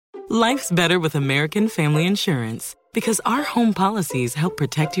Life's better with American Family Insurance because our home policies help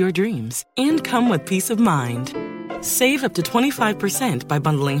protect your dreams and come with peace of mind. Save up to 25% by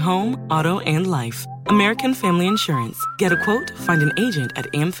bundling home, auto, and life. American Family Insurance. Get a quote, find an agent at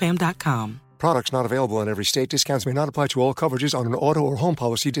amfam.com. Products not available in every state. Discounts may not apply to all coverages on an auto or home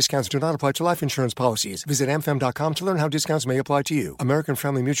policy. Discounts do not apply to life insurance policies. Visit amfam.com to learn how discounts may apply to you. American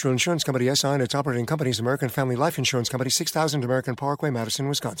Family Mutual Insurance Company, SI, and its operating companies, American Family Life Insurance Company, 6000 American Parkway, Madison,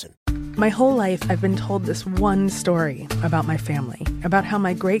 Wisconsin. My whole life, I've been told this one story about my family, about how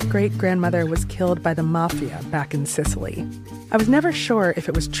my great-great-grandmother was killed by the mafia back in Sicily. I was never sure if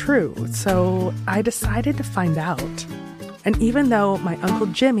it was true, so I decided to find out. And even though my Uncle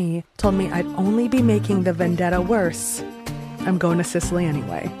Jimmy told me I'd only be making the vendetta worse, I'm going to Sicily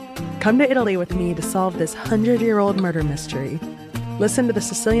anyway. Come to Italy with me to solve this 100-year-old murder mystery. Listen to The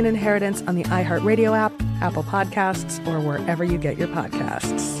Sicilian Inheritance on the iHeartRadio app, Apple Podcasts, or wherever you get your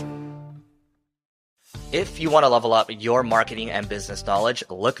podcasts. If you want to level up your marketing and business knowledge,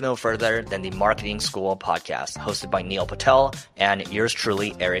 look no further than the Marketing School podcast, hosted by Neil Patel and yours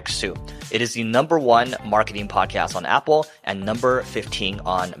truly, Eric Su. It is the #1 marketing podcast on Apple and number 15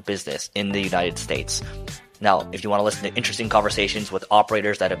 on business in the United States. Now, if you want to listen to interesting conversations with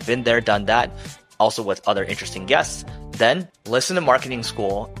operators that have been there, done that, also with other interesting guests, then listen to Marketing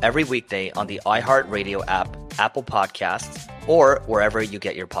School every weekday on the iHeartRadio app, Apple Podcasts, or wherever you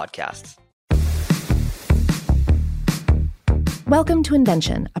get your podcasts. Welcome to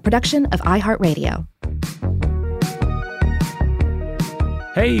Invention, a production of iHeartRadio.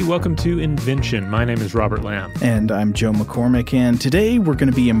 Hey, welcome to Invention. My name is Robert Lamb. And I'm Joe McCormick, and today we're going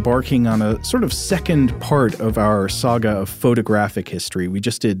to be embarking on a sort of second part of our saga of photographic history. We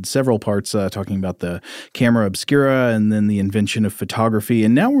just did several parts talking about the camera obscura and then the invention of photography,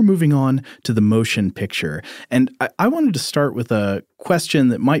 and now we're moving on to the motion picture. And I wanted to start with a question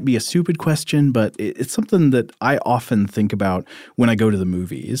that might be a stupid question, but it's something that I often think about when I go to the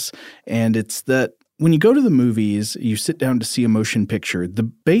movies, and it's that when you go to the movies, you sit down to see a motion picture, the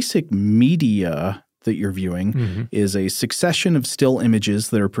basic media that you're viewing is a succession of still images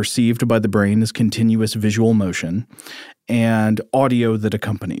that are perceived by the brain as continuous visual motion and audio that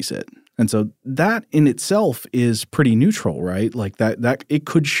accompanies it. And so that in itself is pretty neutral, right? Like that it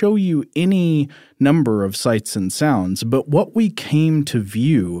could show you any number of sights and sounds, but what we came to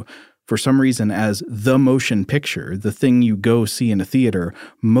view for some reason as the motion picture, the thing you go see in a theater,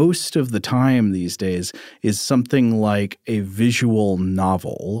 most of the time these days is something like a visual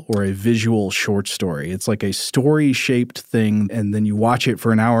novel or a visual short story. It's like a story-shaped thing, and then you watch it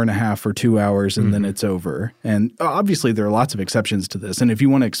for an hour and a half or 2 hours, and then it's over. And obviously there are lots of exceptions to this. And if you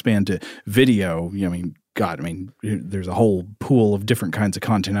want to expand to video, there's a whole pool of different kinds of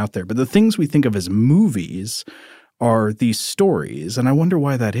content out there. But the things we think of as movies are these stories, and I wonder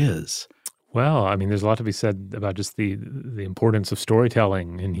why that is. Well, I mean, there's a lot to be said about just the importance of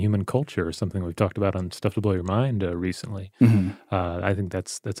storytelling in human culture, something we've talked about on Stuff to Blow Your Mind recently. I think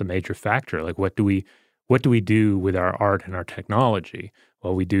that's a major factor. Like, what do we do with our art and our technology?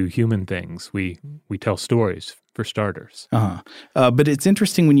 Well, we do human things. We tell stories, for starters. But it's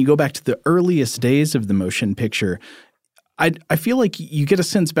interesting when you go back to the earliest days of the motion picture. I feel like you get a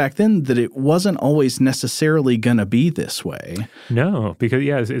sense back then that it wasn't always necessarily going to be this way. No,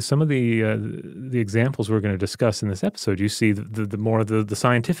 because some of the examples we're going to discuss in this episode, you see the more the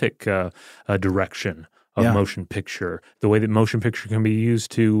scientific direction of motion picture, the way that motion picture can be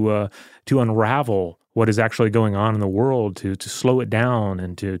used to unravel what is actually going on in the world, to slow it down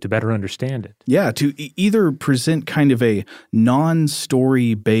and to better understand it. Yeah, to either present kind of a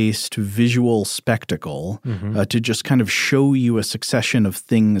non-story-based visual spectacle, to just kind of show you a succession of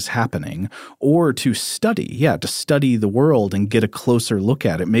things happening, or to study the world and get a closer look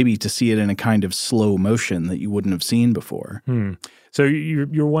at it, maybe to see it in a kind of slow motion that you wouldn't have seen before. So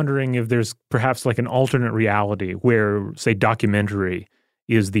you're wondering if there's perhaps like an alternate reality where, say, documentary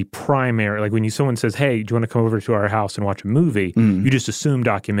is the primary, like when someone says, hey, do you want to come over to our house and watch a movie? You just assume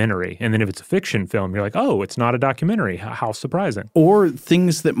documentary. And then if it's a fiction film, you're like, oh, it's not a documentary. How surprising. Or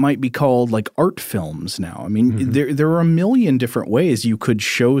things that might be called like art films now. I mean, there are a million different ways you could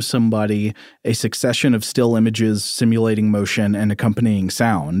show somebody a succession of still images simulating motion and accompanying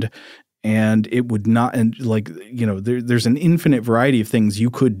sound. And it would not, and like, there's an infinite variety of things you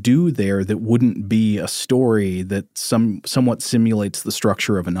could do there that wouldn't be a story that somewhat simulates the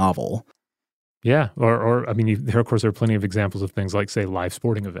structure of a novel. Yeah. Or I mean, there are plenty of examples of things like, say, live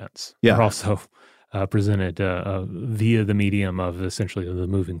sporting events. Yeah. Are also presented via the medium of essentially the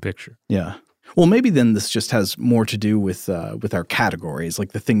moving picture. Yeah. Well, maybe then this just has more to do with our categories,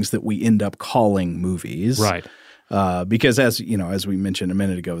 like the things that we end up calling movies. Right. because as we mentioned a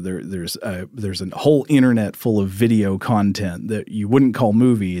minute ago, there's a whole internet full of video content that you wouldn't call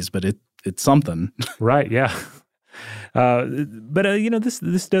movies, but it's something. Right. Yeah.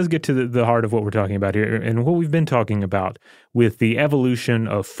 This does get to the heart of what we're talking about here, and what we've been talking about with the evolution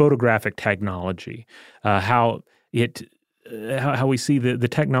of photographic technology, how we see the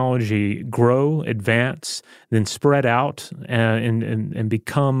technology grow, advance, then spread out and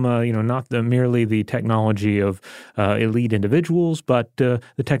become not merely the technology of elite individuals, but the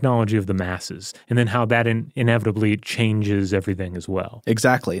technology of the masses, and then how that inevitably changes everything as well.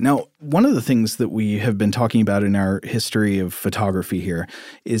 Exactly. Now, one of the things that we have been talking about in our history of photography here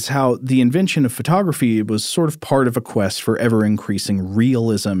is how the invention of photography was sort of part of a quest for ever-increasing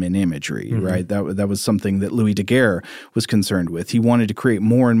realism in imagery, right? That was something that Louis Daguerre was concerned with. He wanted to create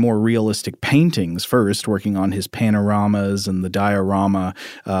more and more realistic paintings first, working on his panoramas and the diorama,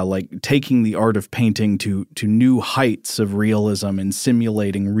 like taking the art of painting to new heights of realism and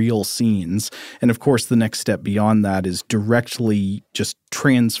simulating real scenes. And of course, the next step beyond that is directly just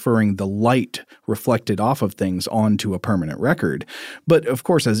transferring the light reflected off of things onto a permanent record. But of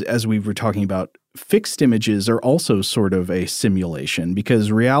course, as we were talking about, fixed images are also sort of a simulation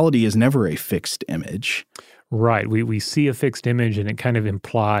because reality is never a fixed image. Right. We see a fixed image and it kind of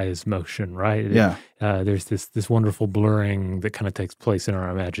implies motion, right? Yeah. There's this wonderful blurring that kind of takes place in our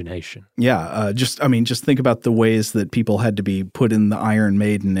imagination. Yeah. Just think about the ways that people had to be put in the Iron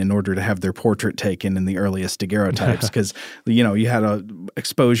Maiden in order to have their portrait taken in the earliest daguerreotypes because, you had an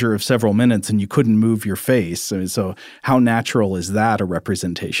exposure of several minutes and you couldn't move your face. I mean, so how natural is that a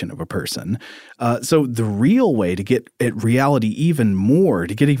representation of a person? So the real way to get at reality even more,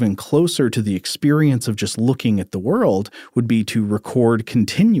 to get even closer to the experience of just looking at the world would be to record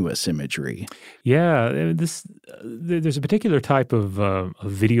continuous imagery. Yeah. There's a particular type of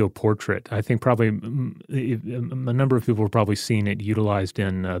video portrait. I think probably a number of people have probably seen it utilized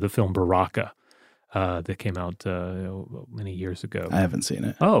in the film Baraka that came out many years ago. I haven't seen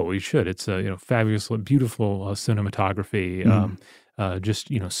it. Oh, you should. It's fabulous, beautiful cinematography. Just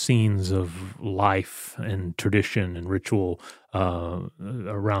scenes of life and tradition and ritual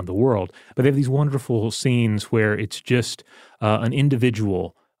around the world. But they have these wonderful scenes where it's just an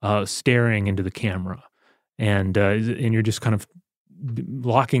individual staring into the camera, and you're just kind of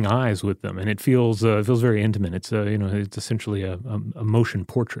locking eyes with them, and it feels very intimate. It's it's essentially a motion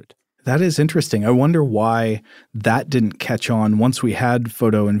portrait. That is interesting. I wonder why that didn't catch on once we had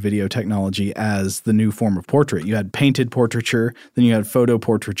photo and video technology as the new form of portrait. You had painted portraiture, then you had photo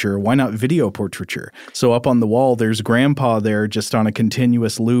portraiture. Why not video portraiture? So up on the wall, there's Grandpa there just on a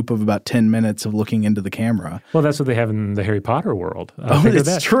continuous loop of about 10 minutes of looking into the camera. Well, that's what they have in the Harry Potter world.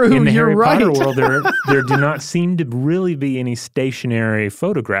 It's true. In the You're Harry right. Potter world, there do not seem to really be any stationary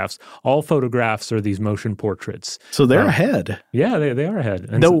photographs. All photographs are these motion portraits. So they're ahead. Yeah, they are ahead.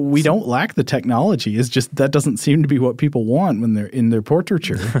 And Though we don't lack the technology. It's just that doesn't seem to be what people want when they're in their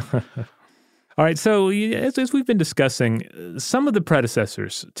portraiture. All right, so as we've been discussing, some of the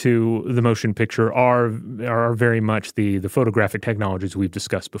predecessors to the motion picture are very much the photographic technologies we've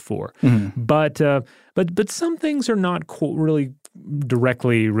discussed before. Mm-hmm. But some things are not really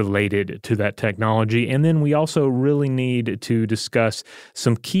directly related to that technology. And then we also really need to discuss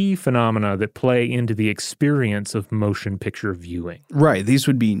some key phenomena that play into the experience of motion picture viewing. Right. These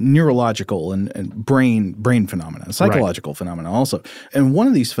would be neurological and brain phenomena, psychological phenomena also. And one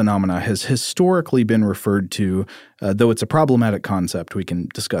of these phenomena has historically been referred to, though it's a problematic concept we can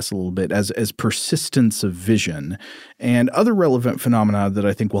discuss a little bit, as persistence of vision. And other relevant phenomena that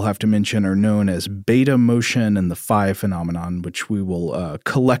I think we'll have to mention are known as beta motion and the phi phenomenon, which we will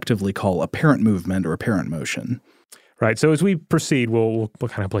collectively call apparent movement or apparent motion. Right. So as we proceed, we'll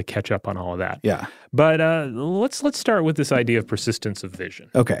kind of play catch up on all of that. Yeah. But let's start with this idea of persistence of vision.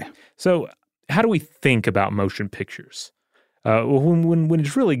 Okay. So how do we think about motion pictures? When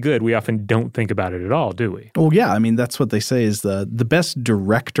it's really good, we often don't think about it at all, do we? Well, yeah. I mean, that's what they say is the best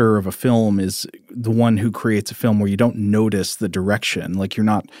director of a film is the one who creates a film where you don't notice the direction. Like you're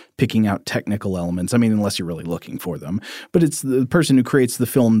not picking out technical elements. I mean, unless you're really looking for them. But it's the person who creates the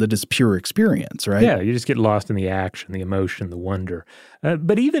film that is pure experience, right? Yeah, you just get lost in the action, the emotion, the wonder.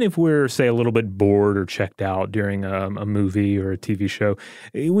 But even if we're, say, a little bit bored or checked out during a movie or a TV show,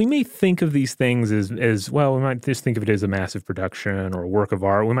 we may think of these things as well, we might just think of it as a massive production or a work of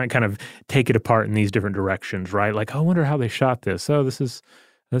art. We might kind of take it apart in these different directions, right? Like, oh, I wonder how they shot this. Oh, this is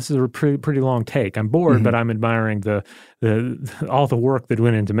This is a pretty long take. I'm bored, but I'm admiring all the work that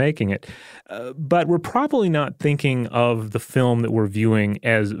went into making it. But we're probably not thinking of the film that we're viewing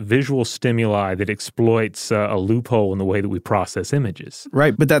as visual stimuli that exploits a loophole in the way that we process images.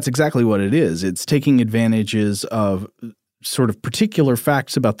 Right, but that's exactly what it is. It's taking advantages of sort of particular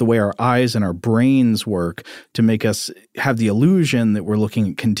facts about the way our eyes and our brains work to make us have the illusion that we're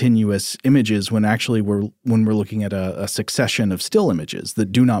looking at continuous images when actually when we're looking at a succession of still images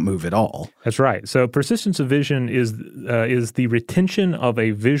that do not move at all. That's right. So persistence of vision is the retention of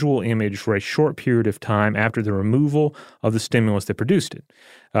a visual image for a short period of time after the removal of the stimulus that produced it.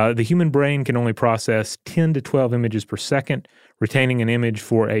 The human brain can only process 10 to 12 images per second, retaining an image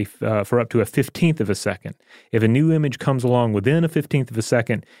for up to a 15th of a second. If a new image comes along within a 15th of a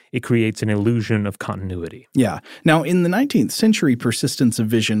second, it creates an illusion of continuity. Yeah. Now, in the 19th century, persistence of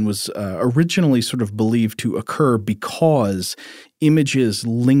vision was originally sort of believed to occur because images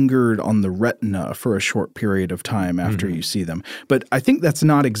lingered on the retina for a short period of time after you see them. But I think that's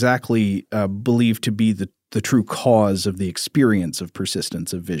not exactly believed to be the true cause of the experience of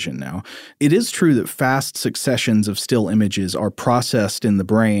persistence of vision now. It is true that fast successions of still images are processed in the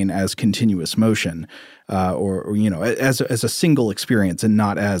brain as continuous motion, or as a single experience and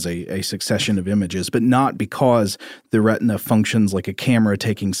not as a succession of images, but not because the retina functions like a camera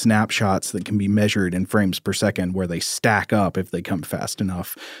taking snapshots that can be measured in frames per second where they stack up if they come fast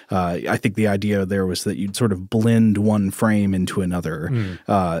enough. I think the idea there was that you'd sort of blend one frame into another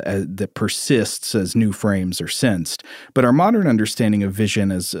that persists as new frames are sensed. But our modern understanding of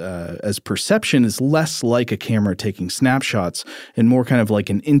vision as perception is less like a camera taking snapshots and more kind of like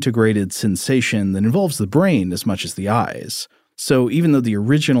an integrated sensation that involves the brain as much as the eyes. So even though the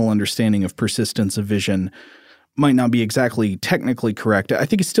original understanding of persistence of vision might not be exactly technically correct, I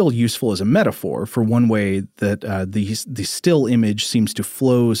think it's still useful as a metaphor for one way that the still image seems to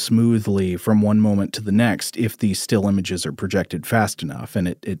flow smoothly from one moment to the next if these still images are projected fast enough, and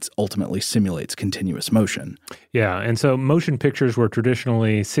it ultimately simulates continuous motion. Yeah, and so motion pictures were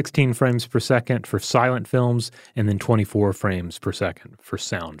traditionally 16 frames per second for silent films and then 24 frames per second for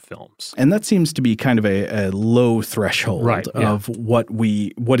sound films. And that seems to be kind of a low threshold of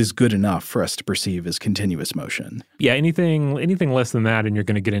what is good enough for us to perceive as continuous motion. Yeah, anything less than that, and you're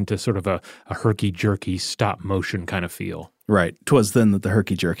going to get into sort of a herky-jerky stop-motion kind of feel. Right. 'Twas then that the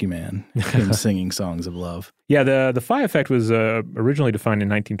herky-jerky man came singing songs of love. Yeah, the phi effect was originally defined in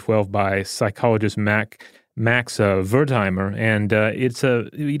 1912 by psychologist Max Wertheimer, and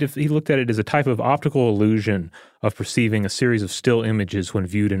he looked at it as a type of optical illusion of perceiving a series of still images when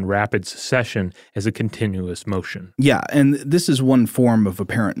viewed in rapid succession as a continuous motion. Yeah, and this is one form of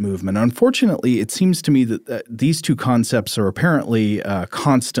apparent movement. Unfortunately, it seems to me that these two concepts are apparently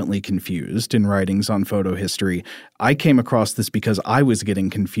constantly confused in writings on photo history. I came across this because I was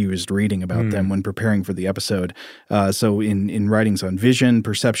getting confused reading about them when preparing for the episode. So in writings on vision,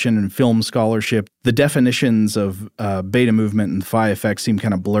 perception, and film scholarship, the definitions of beta movement and phi effect seem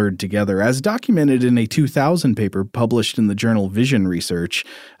kind of blurred together, as documented in a 2000 paper published in the journal Vision Research.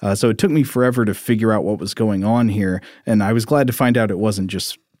 So it took me forever to figure out what was going on here, and I was glad to find out it wasn't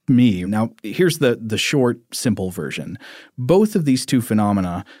just me. Now, here's the short, simple version. Both of these two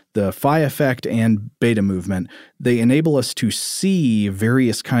phenomena, the phi effect and beta movement, they enable us to see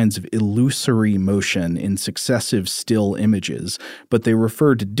various kinds of illusory motion in successive still images, but they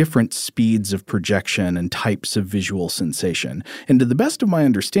refer to different speeds of projection and types of visual sensation. And to the best of my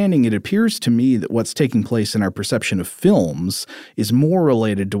understanding, it appears to me that what's taking place in our perception of films is more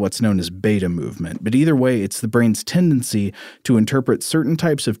related to what's known as beta movement. But either way, it's the brain's tendency to interpret certain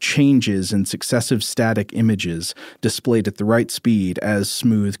types of changes in successive static images displayed at the right speed as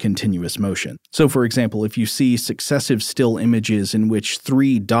smooth continuous motion. So, for example, if you see successive still images in which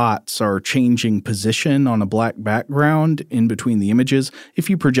 3 dots are changing position on a black background in between the images, if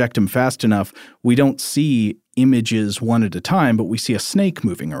you project them fast enough, we don't see images one at a time, but we see a snake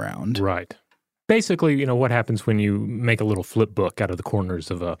moving around. Right. Basically, what happens when you make a little flip book out of the corners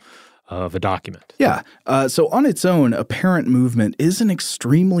of a document. Yeah. So on its own, apparent movement is an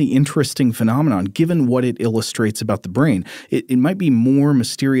extremely interesting phenomenon given what it illustrates about the brain. It might be more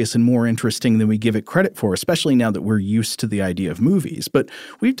mysterious and more interesting than we give it credit for, especially now that we're used to the idea of movies. But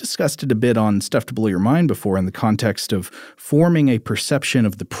we've discussed it a bit on Stuff to Blow Your Mind before in the context of forming a perception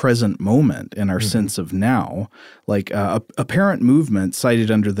of the present moment and our sense of now. Like apparent movement cited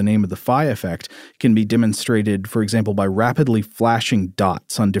under the name of the phi effect can be demonstrated, for example, by rapidly flashing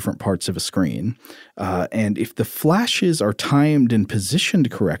dots on different parts parts of a screen. And if the flashes are timed and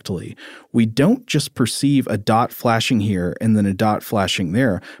positioned correctly, we don't just perceive a dot flashing here and then a dot flashing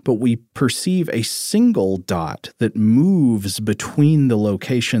there, but we perceive a single dot that moves between the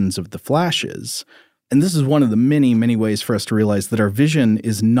locations of the flashes. And this is one of the many, many ways for us to realize that our vision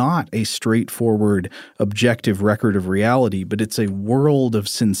is not a straightforward, objective record of reality, but it's a world of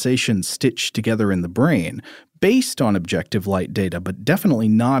sensation stitched together in the brain, based on objective light data, but definitely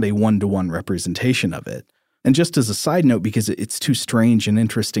not a one-to-one representation of it. And just as a side note, because it's too strange and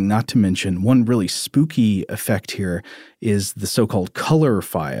interesting not to mention, one really spooky effect here is the so-called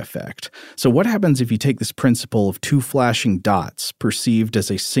color-fi effect. So what happens if you take this principle of two flashing dots perceived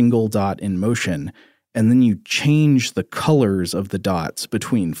as a single dot in motion, and then you change the colors of the dots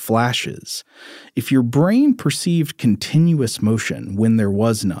between flashes? If your brain perceived continuous motion when there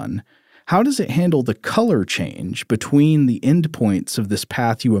was none, how does it handle the color change between the endpoints of this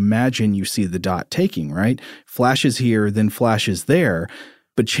path you imagine you see the dot taking, right? Flashes here, then flashes there,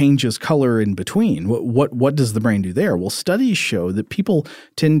 but changes color in between. What does the brain do there? Well, studies show that people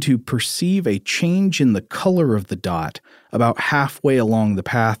tend to perceive a change in the color of the dot about halfway along the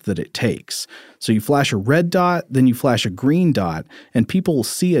path that it takes. So you flash a red dot, then you flash a green dot, and people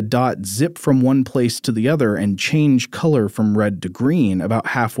see a dot zip from one place to the other and change color from red to green about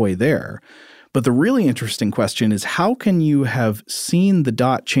halfway there. But the really interesting question is, how can you have seen the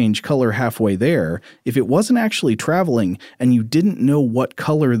dot change color halfway there if it wasn't actually traveling and you didn't know what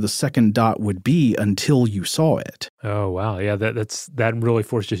color the second dot would be until you saw it? Oh, wow. Yeah, that really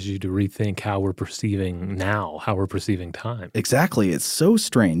forces you to rethink how we're perceiving now, how we're perceiving time. Exactly. It's so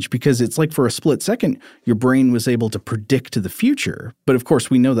strange because it's like for a split second, your brain was able to predict the future. But of course,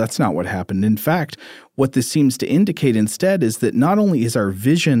 we know that's not what happened. In fact, what this seems to indicate instead is that not only is our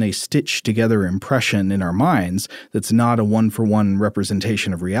vision a stitched together impression in our minds that's not a one-for-one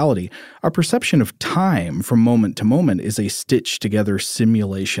representation of reality, our perception of time from moment to moment is a stitched together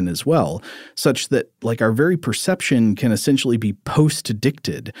simulation as well, such that like our very perception can essentially be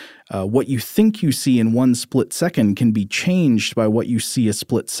post-dicted. What you think you see in one split second can be changed by what you see a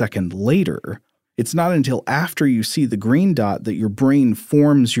split second later. It's not until after you see the green dot that your brain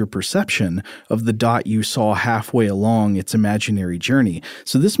forms your perception of the dot you saw halfway along its imaginary journey.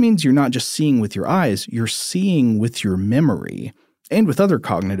 So this means you're not just seeing with your eyes, you're seeing with your memory and with other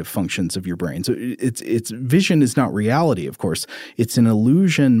cognitive functions of your brain. So it's vision is not reality, of course. It's an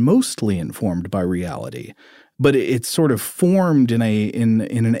illusion mostly informed by reality. But it's sort of formed in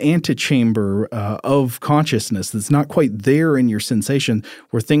an antechamber of consciousness that's not quite there in your sensation,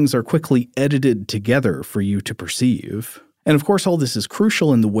 where things are quickly edited together for you to perceive. And of course, all this is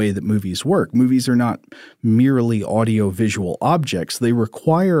crucial in the way that movies work. Movies are not merely audio-visual objects. They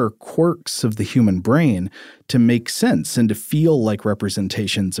require quirks of the human brain to make sense and to feel like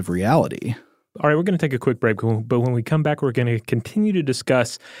representations of reality. All right, we're going to take a quick break, but when we come back, we're going to continue to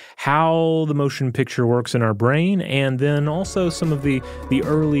discuss how the motion picture works in our brain and then also some of the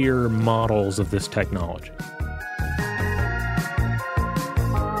earlier models of this technology.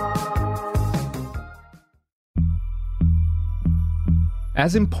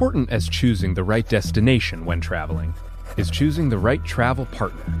 As important as choosing the right destination when traveling is choosing the right travel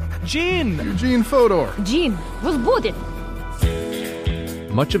partner. Eugene Fodor. Gene, возбудит.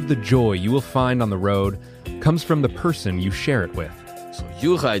 Much of the joy you will find on the road comes from the person you share it with. So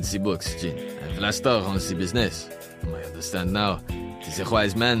you write the books, Gene, and Vlastar runs the business. I understand now. It is a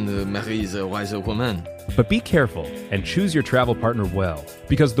wise man who marries a wiser woman. But be careful and choose your travel partner well,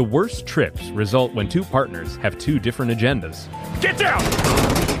 because the worst trips result when two partners have two different agendas. Get down!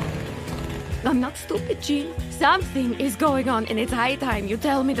 I'm not stupid, Gene. Something is going on, and it's high time you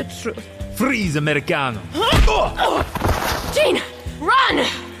tell me the truth. Freeze, Americano! Gene! Run!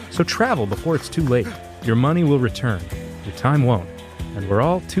 So travel before it's too late. Your money will return, your time won't, and we're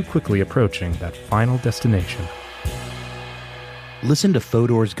all too quickly approaching that final destination. Listen to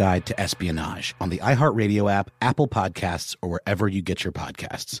Fodor's Guide to Espionage on the iHeartRadio app, Apple Podcasts, or wherever you get your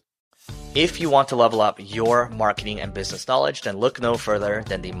podcasts. If you want to level up your marketing and business knowledge, then look no further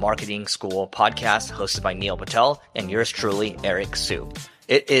than the Marketing School podcast hosted by Neil Patel and yours truly, Eric Su.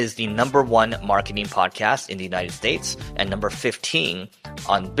 It is the #1 marketing podcast in the United States and number 15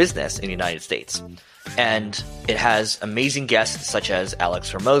 on business in the United States. And it has amazing guests such as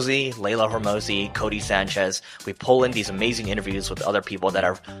Alex Hormozi, Layla Hormozi, Cody Sanchez. We pull in these amazing interviews with other people that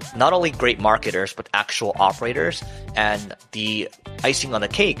are not only great marketers, but actual operators. And the icing on the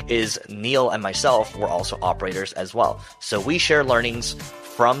cake is Neil and myself were also operators as well. So we share learnings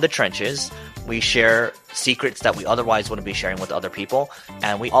from the trenches. We share secrets that we otherwise wouldn't be sharing with other people.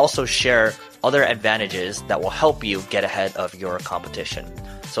 And we also share other advantages that will help you get ahead of your competition.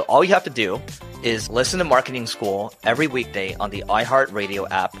 So all you have to do is listen to Marketing School every weekday on the iHeartRadio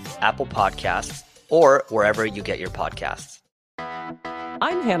app, Apple Podcasts, or wherever you get your podcasts.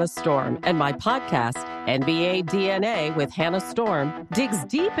 I'm Hannah Storm, and my podcast, NBA DNA with Hannah Storm, digs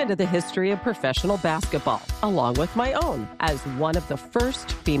deep into the history of professional basketball, along with my own, as one of the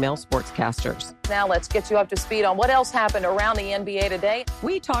first female sportscasters. Now let's get you up to speed on what else happened around the NBA today.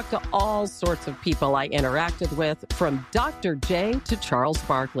 We talk to all sorts of people I interacted with, from Dr. J to Charles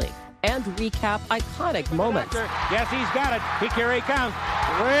Barkley, and recap iconic moments. Yes, he's got it. Here he comes.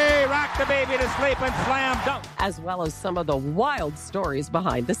 Way rock the baby to sleep and slam dunk. As well as some of the wild stories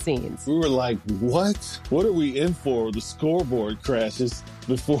behind the scenes. We were like, what? What are we in for? The scoreboard crashes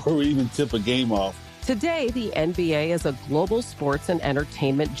before we even tip a game off. Today, the NBA is a global sports and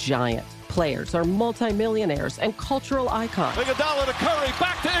entertainment giant. Players are multimillionaires and cultural icons. Iguodala to Curry,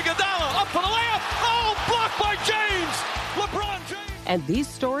 back to Iguodala, up for the layup. Oh, blocked by James. LeBron James. And these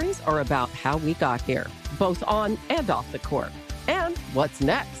stories are about how we got here, both on and off the court. And what's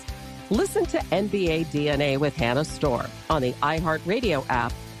next? Listen to NBA DNA with Hannah Storm on the iHeartRadio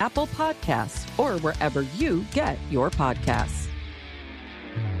app, Apple Podcasts, or wherever you get your podcasts.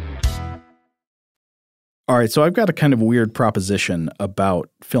 All right, so I've got a kind of weird proposition about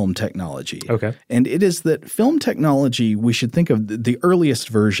film technology. Okay. And it is that film technology, we should think of the earliest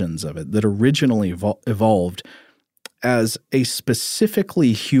versions of it that originally evolved as a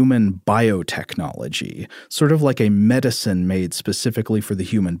specifically human biotechnology, sort of like a medicine made specifically for the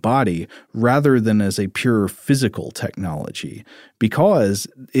human body, rather than as a pure physical technology, because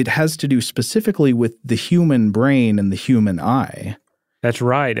it has to do specifically with the human brain and the human eye. That's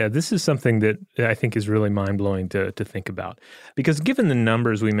right. This is something that I think is really mind-blowing to think about. Because given the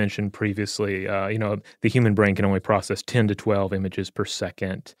numbers we mentioned previously, the human brain can only process 10 to 12 images per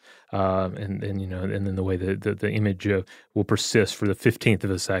second. And then the way the image will persist for the 15th of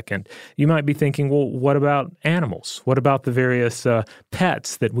a second. You might be thinking, well, what about animals? What about the various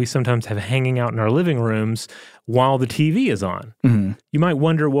pets that we sometimes have hanging out in our living rooms while the TV is on? Mm-hmm. You might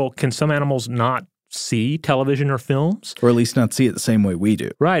wonder, well, can some animals not see television or films? Or at least not see it the same way we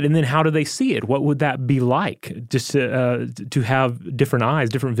do. Right. And then how do they see it? What would that be like? Just to have different eyes,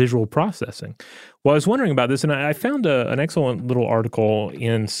 different visual processing. Well, I was wondering about this, and I found an excellent little article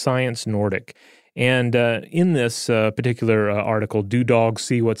in Science Nordic. And in this particular article, Do Dogs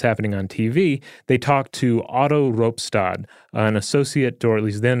See What's Happening on TV? They talked to Otto Ropstad, an associate, or at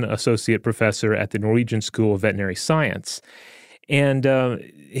least then associate professor at the Norwegian School of Veterinary Science. And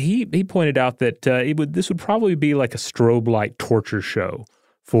he pointed out that this would probably be like a strobe light torture show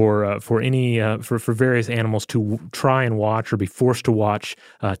for various animals to try and watch or be forced to watch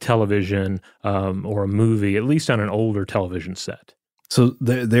television or a movie, at least on an older television set. So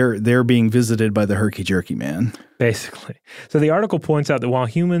they're being visited by the herky-jerky man. Basically. So the article points out that while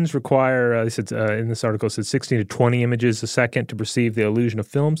humans require, in this article it says 16 to 20 images a second to perceive the illusion of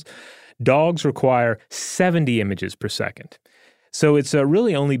films, dogs require 70 images per second. So it's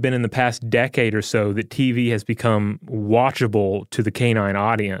really only been in the past decade or so that TV has become watchable to the canine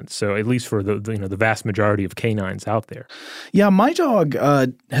audience. So at least for the vast majority of canines out there. Yeah, my dog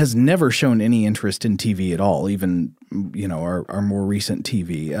has never shown any interest in TV at all, even our more recent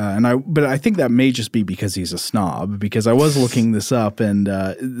TV. But I think that may just be because he's a snob. Because I was looking this up, and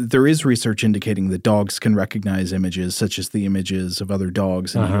there is research indicating that dogs can recognize images such as the images of other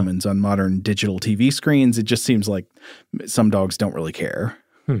dogs and humans on modern digital TV screens. It just seems like some dogs don't really care.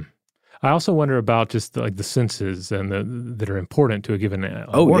 I also wonder about just like the senses and that are important to a given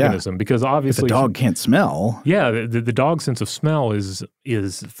organism, because obviously if a dog can't smell. Yeah, the dog's sense of smell is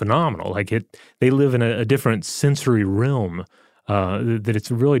phenomenal. Like they live in a different sensory realm that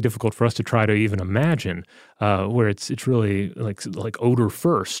it's really difficult for us to try to even imagine, where it's really like odor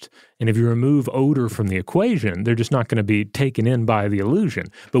first. And if you remove odor from the equation, they're just not going to be taken in by the illusion.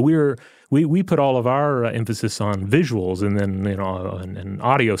 But we put all of our emphasis on visuals and then and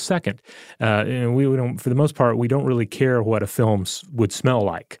audio second. And we don't, for the most part, we don't really care what a film would smell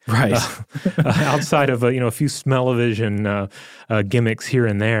like. Right. Outside of a few smell-o-vision gimmicks here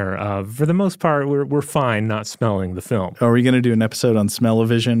and there, for the most part, we're fine not smelling the film. Are we going to do an episode on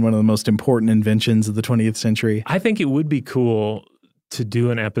smell-o-vision, one of the most important inventions of the 20th century? I think it would be cool to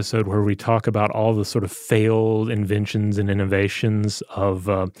do an episode where we talk about all the sort of failed inventions and innovations of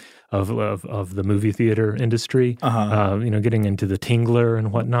the movie theater industry. Getting into the Tingler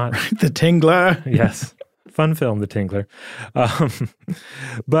and whatnot. The Tingler? Yes. Fun film, The Tingler.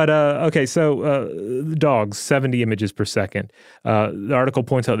 Okay, so dogs, 70 images per second. The article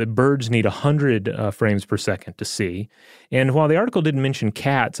points out that birds need 100 frames per second to see. And while the article didn't mention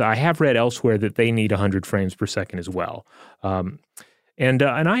cats, I have read elsewhere that they need 100 frames per second as well. And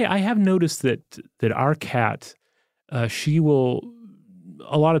I have noticed that our cat, she will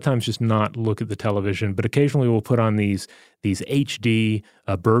a lot of times just not look at the television, but occasionally we'll put on these HD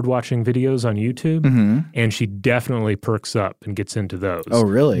bird watching videos on YouTube, and she definitely perks up and gets into those. Oh,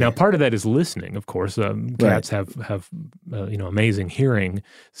 really? Now, part of that is listening, of course. Cats have amazing hearing,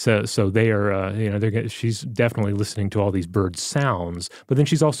 so they are she's definitely listening to all these bird sounds, but then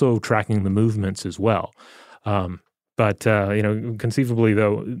she's also tracking the movements as well. But conceivably,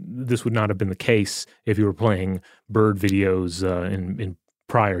 though, this would not have been the case if you were playing bird videos in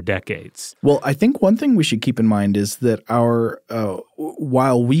prior decades. Well, I think one thing we should keep in mind is that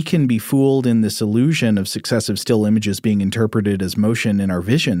while we can be fooled in this illusion of successive still images being interpreted as motion in our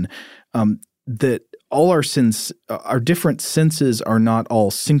vision, that all our different senses are not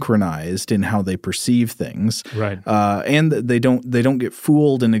all synchronized in how they perceive things, right? And they don't get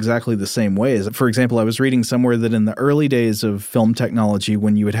fooled in exactly the same ways. For example, I was reading somewhere that in the early days of film technology,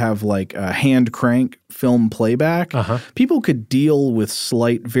 when you would have like a hand crank film playback, people could deal with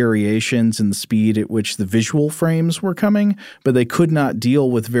slight variations in the speed at which the visual frames were coming, but they could not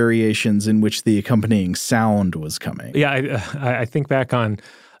deal with variations in which the accompanying sound was coming. Yeah, I think back on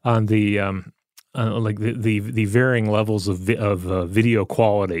the. The varying levels of video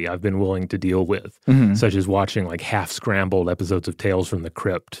quality I've been willing to deal with, such as watching like half scrambled episodes of Tales from the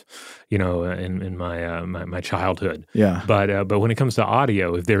Crypt, in my childhood. Yeah. But when it comes to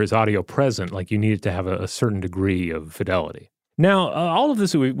audio, if there is audio present, like you need it to have a certain degree of fidelity. Now, all of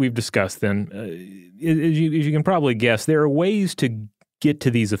this we've discussed, then, as you can probably guess, there are ways to get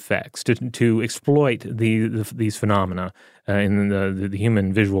to these effects, to exploit these phenomena in the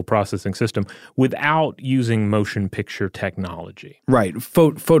human visual processing system without using motion picture technology. Right,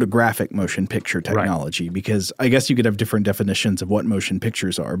 photographic motion picture technology, right. Because I guess you could have different definitions of what motion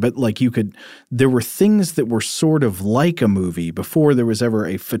pictures are, but there were things that were sort of like a movie before there was ever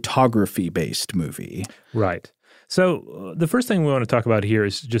a photography-based movie. Right. So the first thing we want to talk about here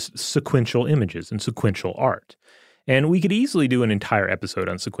is just sequential images and sequential art. And we could easily do an entire episode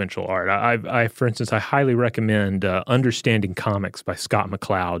on sequential art. For instance, I highly recommend Understanding Comics by Scott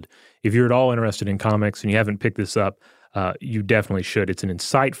McCloud. If you're at all interested in comics and you haven't picked this up, you definitely should. It's an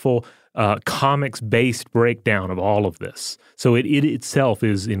insightful comics-based breakdown of all of this. So it itself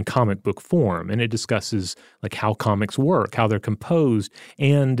is in comic book form, and it discusses like how comics work, how they're composed,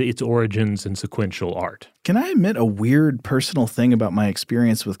 and its origins in sequential art. Can I admit a weird personal thing about my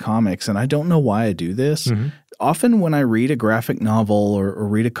experience with comics, and I don't know why I do this? Mm-hmm. Often when I read a graphic novel or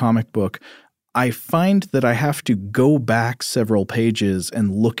read a comic book, I find that I have to go back several pages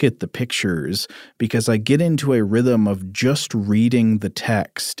and look at the pictures because I get into a rhythm of just reading the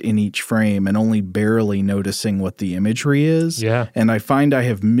text in each frame and only barely noticing what the imagery is. Yeah. And I find I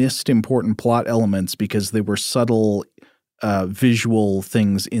have missed important plot elements because they were subtle visual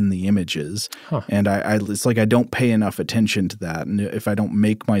things in the images. Huh. And it's like I don't pay enough attention to that. And if I don't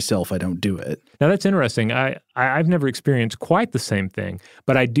make myself, I don't do it. Now, that's interesting. I've never experienced quite the same thing,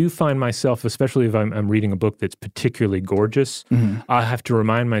 but I do find myself, especially if I'm reading a book that's particularly gorgeous, I have to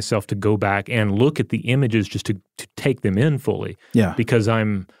remind myself to go back and look at the images just to take them in fully. Yeah. Because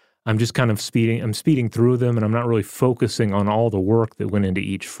I'm just kind of speeding through them, and I'm not really focusing on all the work that went into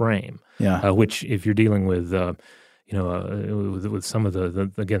each frame. Yeah. Which, if you're dealing with with some of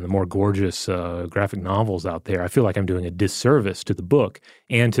the more gorgeous graphic novels out there, I feel like I'm doing a disservice to the book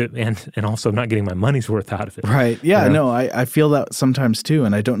and also not getting my money's worth out of it. Right. Yeah. No, I feel that sometimes too,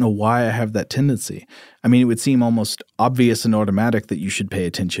 and I don't know why I have that tendency. I mean, it would seem almost obvious and automatic that you should pay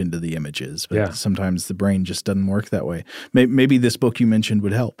attention to the images, but sometimes the brain just doesn't work that way. Maybe this book you mentioned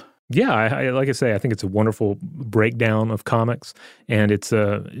would help. Yeah, like I say, I think it's a wonderful breakdown of comics, and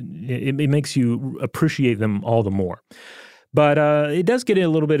it makes you appreciate them all the more. But it does get a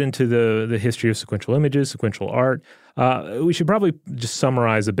little bit into the history of sequential images, sequential art. We should probably just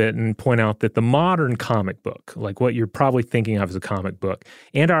summarize a bit and point out that the modern comic book, like what you're probably thinking of as a comic book,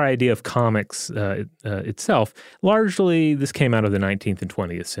 and our idea of comics itself, largely this came out of the 19th and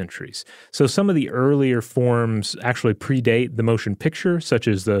 20th centuries. So some of the earlier forms actually predate the motion picture, such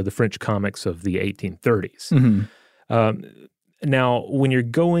as the French comics of the 1830s. Mm-hmm. Now, when you're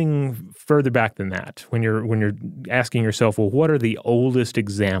going further back than that, when you're asking yourself, well, what are the oldest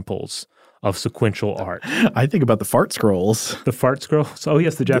examples of sequential art. I think about the fart scrolls. The fart scrolls? Oh,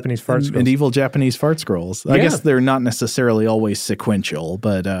 yes, the Japanese fart scrolls. Medieval Japanese fart scrolls. I guess they're not necessarily always sequential,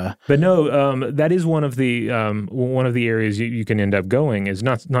 but no, that is one of the areas you can end up going is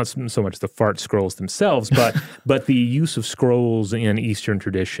not so much the fart scrolls themselves, but the use of scrolls in Eastern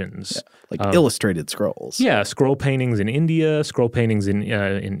traditions. Yeah, like illustrated scrolls. Yeah, scroll paintings in India, scroll paintings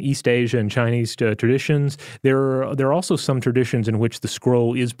in East Asia and Chinese traditions. There are also some traditions in which the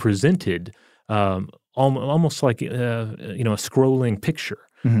scroll is presented almost like a scrolling picture,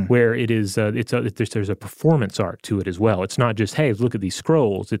 where it is there's a performance art to it as well. It's not just, hey, look at these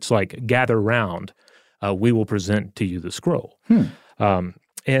scrolls. It's like, gather round. We will present to you the scroll. So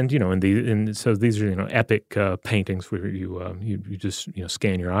these are epic paintings where you just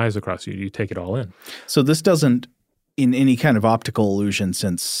scan your eyes across, you take it all in. So this doesn't, in any kind of optical illusion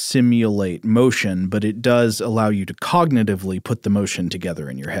sense, simulate motion, but it does allow you to cognitively put the motion together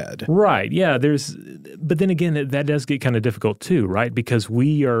in your head. Right. Yeah. But then again, that does get kind of difficult too, right? Because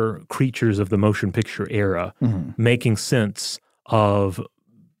we are creatures of the motion picture era, making sense of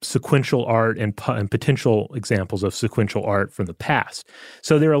sequential art and potential examples of sequential art from the past.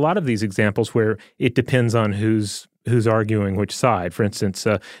 So there are a lot of these examples where it depends on who's arguing which side. For instance,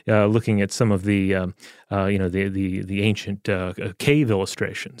 looking at some of the ancient cave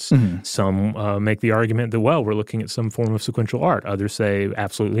illustrations. Some make the argument that, well, we're looking at some form of sequential art. Others say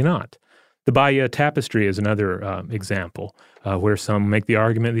absolutely not. The Bayeux Tapestry is another example where some make the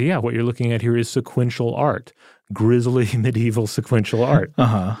argument that, what you're looking at here is sequential art, grisly medieval sequential art.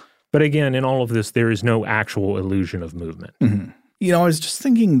 But again, in all of this, there is no actual illusion of movement. I was just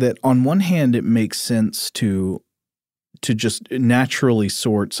thinking that on one hand, it makes sense to just naturally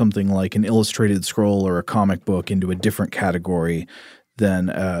sort something like an illustrated scroll or a comic book into a different category than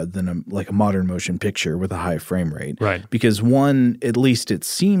a modern motion picture with a high frame rate. Right. Because one, at least it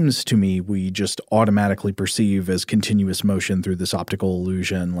seems to me, we just automatically perceive as continuous motion through this optical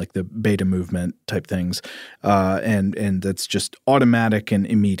illusion, like the beta movement type things, and that's just automatic and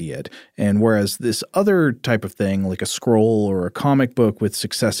immediate. And whereas this other type of thing, like a scroll or a comic book with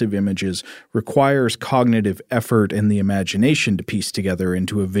successive images, requires cognitive effort and the imagination to piece together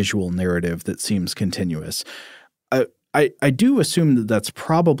into a visual narrative that seems continuous. I do assume that that's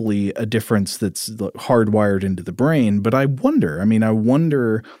probably a difference that's hardwired into the brain, but I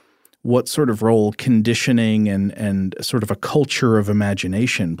wonder what sort of role conditioning and sort of a culture of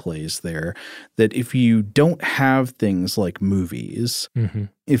imagination plays there, that if you don't have things like movies,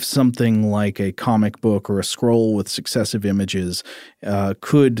 if something like a comic book or a scroll with successive images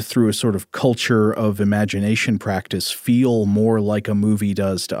could, through a sort of culture of imagination practice, feel more like a movie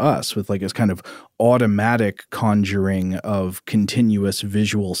does to us, with like this kind of automatic conjuring of continuous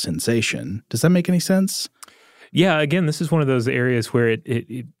visual sensation. Does that make any sense? Yeah, again, this is one of those areas where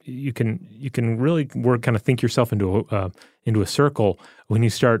you can really think yourself into a circle when you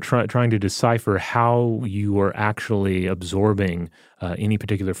start trying to decipher how you are actually absorbing any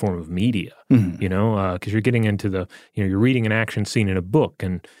particular form of media. Because you're getting into you're reading an action scene in a book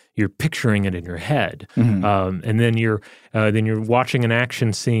and you're picturing it in your head, and then you're watching an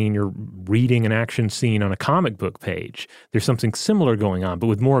action scene, you're reading an action scene on a comic book page. There's something similar going on, but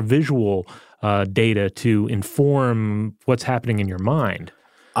with more visual data to inform what's happening in your mind.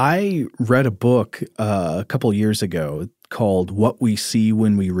 I read a book a couple years ago called What We See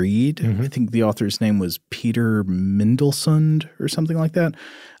When We Read. I think the author's name was Peter Mindelsund or something like that.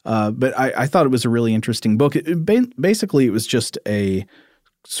 But I thought it was a really interesting book. Basically, it was just a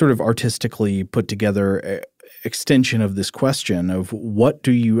sort of artistically put together extension of this question of what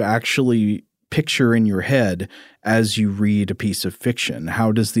do you actually picture in your head as you read a piece of fiction?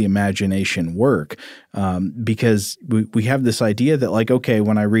 How does the imagination work? Because we have this idea that, like, okay,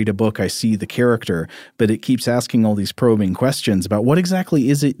 when I read a book, I see the character, but it keeps asking all these probing questions about what exactly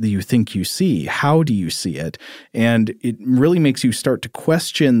is it that you think you see? How do you see it? And it really makes you start to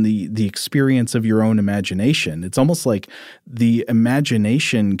question the experience of your own imagination. It's almost like the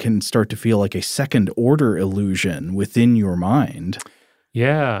imagination can start to feel like a second-order illusion within your mind.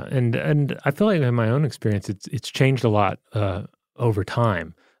 Yeah, and I feel like in my own experience, it's changed a lot over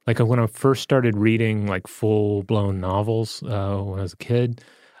time. Like when I first started reading like full-blown novels when I was a kid,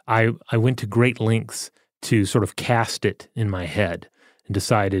 I went to great lengths to sort of cast it in my head and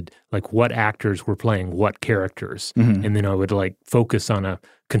decided like what actors were playing what characters, and then I would like focus on a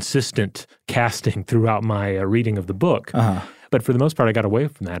consistent casting throughout my reading of the book. But for the most part, I got away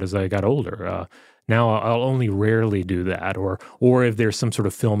from that as I got older. Now I'll only rarely do that, or if there's some sort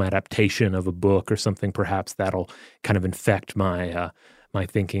of film adaptation of a book or something, perhaps that'll kind of infect my my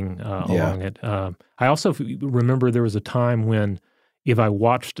thinking along it. I also remember there was a time when if I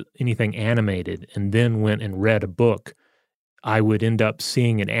watched anything animated and then went and read a book, I would end up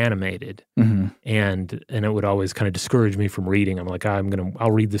seeing it animated, and it would always kind of discourage me from reading. I'm like,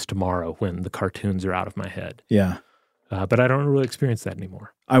 I'll read this tomorrow when the cartoons are out of my head. Yeah. But I don't really experience that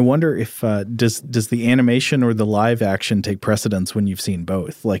anymore. I wonder if does the animation or the live action take precedence when you've seen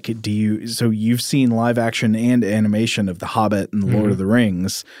both? Like, so you've seen live action and animation of The Hobbit and Lord of the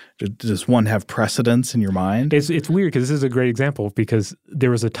Rings. Does one have precedence in your mind? It's weird because this is a great example, because there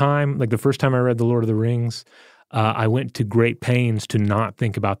was a time, like the first time I read The Lord of the Rings, I went to great pains to not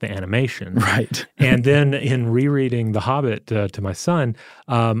think about the animation. Right. And then in rereading The Hobbit to my son,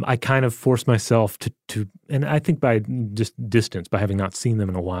 I kind of forced myself to, and I think by just distance, by having not seen them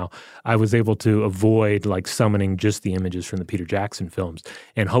in a while, I was able to avoid like summoning just the images from the Peter Jackson films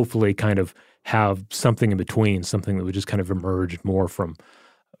and hopefully kind of have something in between, something that would just kind of emerge more from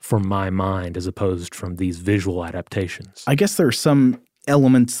my mind as opposed from these visual adaptations. I guess there are some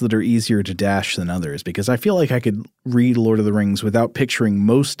elements that are easier to dash than others, because I feel like I could read Lord of the Rings without picturing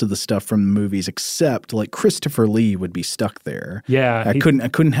most of the stuff from the movies, except like Christopher Lee would be stuck there. Yeah. I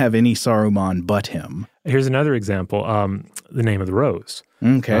couldn't have any Saruman but him. Here's another example, The Name of the Rose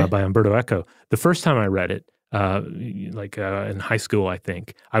by Umberto Eco. The first time I read it, in high school, I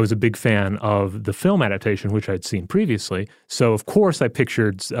think, I was a big fan of the film adaptation, which I'd seen previously. So, of course, I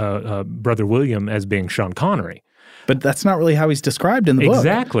pictured Brother William as being Sean Connery. But that's not really how he's described in the book.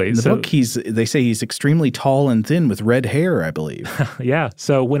 Exactly. In the book, they say he's extremely tall and thin with red hair, I believe. Yeah.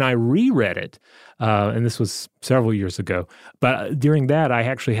 So when I reread it, and this was several years ago, but during that, I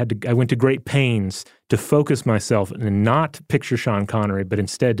actually I went to great pains to focus myself and not picture Sean Connery, but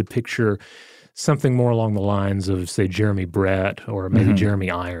instead to picture something more along the lines of, say, Jeremy Brett or maybe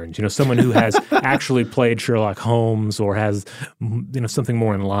Jeremy Irons, someone who has actually played Sherlock Holmes or has, something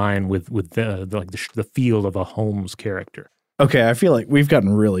more in line with the feel of a Holmes character. Okay, I feel like we've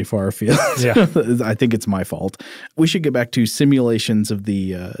gotten really far afield. Yeah. I think it's my fault. We should get back to simulations of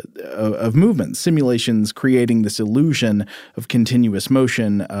of movement, simulations creating this illusion of continuous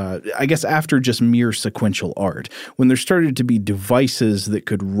motion, I guess after just mere sequential art, when there started to be devices that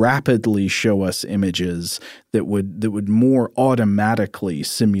could rapidly show us images that would more automatically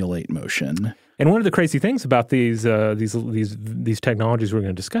simulate motion. And one of the crazy things about these technologies we're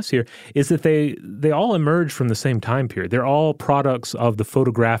going to discuss here is that they all emerge from the same time period. They're all products of the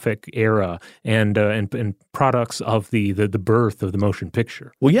photographic era and products of the birth of the motion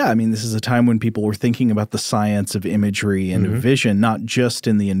picture. Well, yeah, I mean, this is a time when people were thinking about the science of imagery and of vision, not just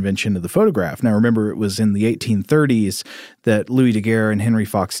in the invention of the photograph. Now, remember, it was in the 1830s that Louis Daguerre and Henry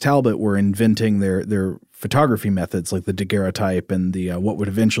Fox Talbot were inventing their photography methods, like the daguerreotype and the what would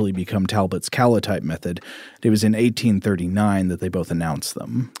eventually become Talbot's calotype method. It was in 1839 that they both announced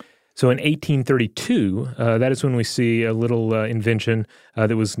them. So in 1832, that is when we see a little invention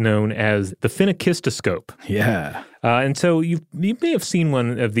that was known as the phenakistoscope. Yeah. And so you may have seen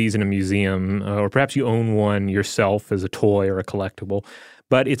one of these in a museum, or perhaps you own one yourself as a toy or a collectible.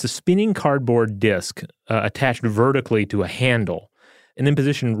 But it's a spinning cardboard disc attached vertically to a handle. And then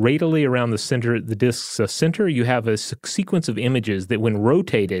positioned radially around the disc's center, you have a sequence of images that when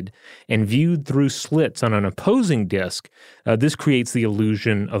rotated and viewed through slits on an opposing disc, this creates the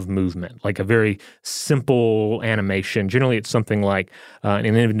illusion of movement, like a very simple animation. Generally, it's something like an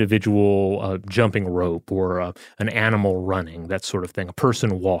individual jumping rope or an animal running, that sort of thing, a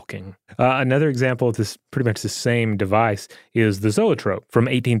person walking. Another example of this, pretty much the same device, is the zoetrope from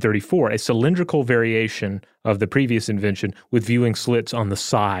 1834, a cylindrical variation of the previous invention with viewing slits on the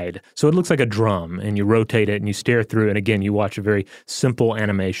side. So it looks like a drum, and you rotate it and you stare through, and again, you watch a very simple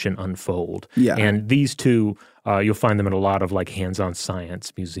animation unfold. Yeah. And these two, you'll find them in a lot of like hands-on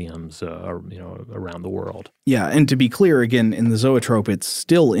science museums, around the world. Yeah, and to be clear, again, in the zoetrope, it's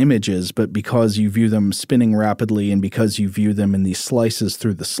still images, but because you view them spinning rapidly and because you view them in these slices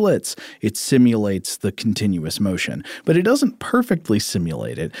through the slits, it simulates the continuous motion. But it doesn't perfectly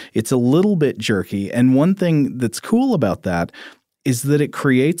simulate it. It's a little bit jerky, and one thing that's cool about that is that it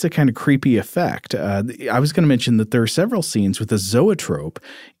creates a kind of creepy effect. I was going to mention that there are several scenes with a zoetrope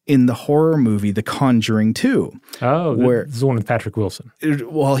in the horror movie The Conjuring 2. Oh, this is the one with Patrick Wilson.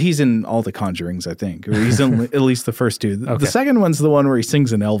 Well, he's in all the Conjurings, I think. Or he's in at least the first two. Okay. The second one's the one where he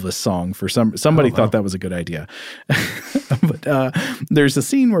sings an Elvis song for somebody thought that was a good idea. But there's a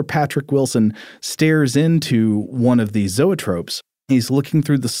scene where Patrick Wilson stares into one of these zoetropes. He's looking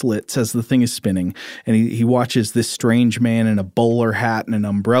through the slits as the thing is spinning, and he watches this strange man in a bowler hat and an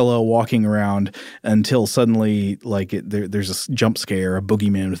umbrella walking around until suddenly, there's a jump scare. A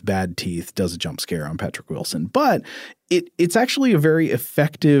boogeyman with bad teeth does a jump scare on Patrick Wilson. But it's actually a very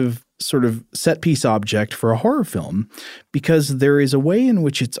effective sort of set piece object for a horror film because there is a way in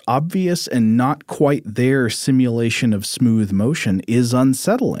which its obvious and not quite there simulation of smooth motion is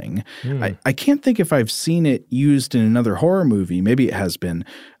unsettling. I can't think if I've seen it used in another horror movie. Maybe it has been.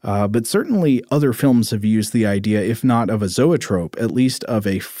 But certainly other films have used the idea, if not of a zoetrope, at least of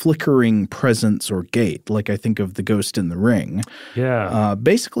a flickering presence or gait, like I think of The Ghost in the Ring. Yeah.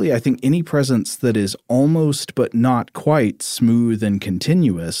 Basically, I think any presence that is almost but not quite smooth and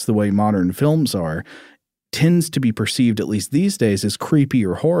continuous, the way modern films are, tends to be perceived, at least these days, as creepy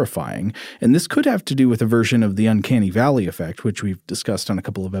or horrifying. And this could have to do with a version of the uncanny valley effect, which we've discussed on a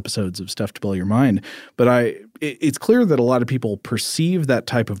couple of episodes of Stuff to Blow Your Mind. But it's clear that a lot of people perceive that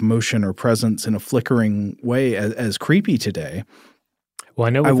type of motion or presence in a flickering way as creepy today. Well, I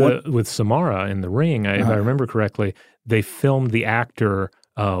know with Samara in The Ring, if I remember correctly, they filmed the actor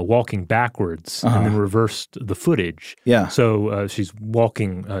walking backwards and then reversed the footage. Yeah. So she's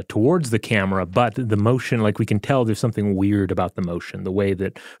walking towards the camera, but the motion, like we can tell there's something weird about the motion, the way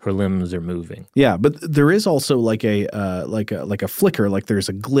that her limbs are moving. Yeah, but there is also like a flicker, like there's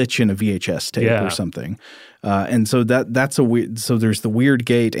a glitch in a VHS tape or something. And so that's a weird, so there's the weird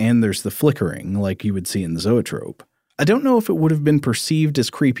gait and there's the flickering like you would see in the zoetrope. I don't know if it would have been perceived as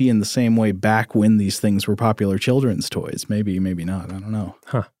creepy in the same way back when these things were popular children's toys. Maybe, maybe not. I don't know.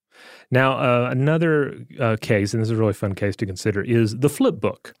 Huh. Now, another case, and this is a really fun case to consider, is the flip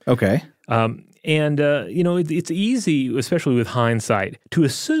book. Okay. It's easy, especially with hindsight, to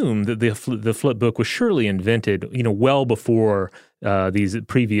assume that the flip book was surely invented, well before these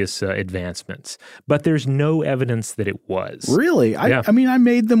previous advancements. But there's no evidence that it was. Really? Yeah. I mean, I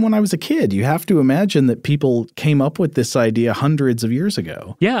made them when I was a kid. You have to imagine that people came up with this idea hundreds of years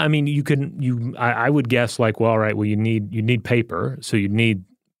ago. Yeah, I mean, I would guess you need paper, so you need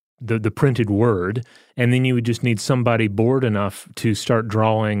the printed word, and then you would just need somebody bored enough to start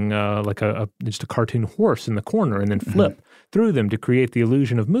drawing just a cartoon horse in the corner and then flip through them to create the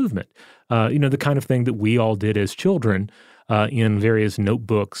illusion of movement. The kind of thing that we all did as children in various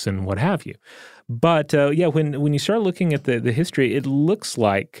notebooks and what have you. But when you start looking at the history, it looks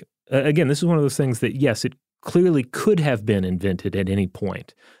like, again, this is one of those things that, yes, it clearly could have been invented at any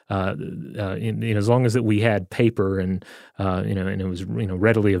point, as long as that we had paper and it was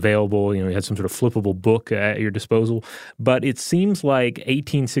readily available. You had some sort of flippable book at your disposal. But it seems like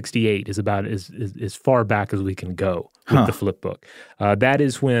 1868 is about as far back as we can go with the flip book. That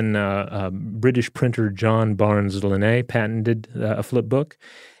is when British printer John Barnes Linné patented a flip book,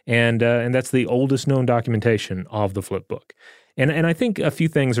 and that's the oldest known documentation of the flip book. And I think a few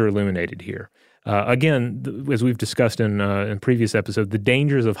things are illuminated here. Again, as we've discussed in previous episodes, the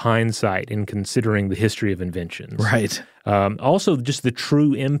dangers of hindsight in considering the history of inventions. Right. Also, just the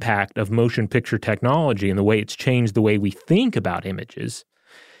true impact of motion picture technology and the way it's changed the way we think about images.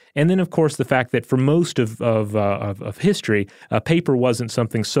 And then, of course, the fact that for most of history, paper wasn't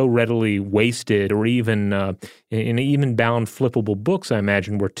something so readily wasted, or even bound flippable books, I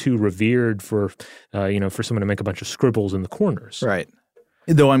imagine, were too revered for someone to make a bunch of scribbles in the corners. Right.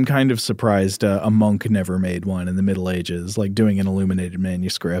 Though I'm kind of surprised a monk never made one in the Middle Ages, like doing an illuminated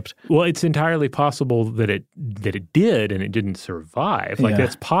manuscript. Well, it's entirely possible that it did and it didn't survive.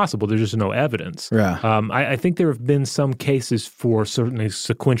 That's possible. There's just no evidence. Yeah. I think there have been some cases for certainly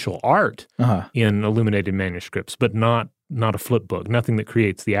sequential art in illuminated manuscripts, but not a flip book, nothing that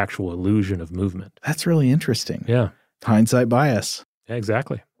creates the actual illusion of movement. That's really interesting. Yeah. Hindsight bias. Yeah,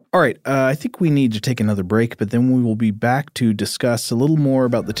 exactly. All right, I think we need to take another break, but then we will be back to discuss a little more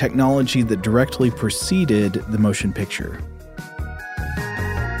about the technology that directly preceded the motion picture.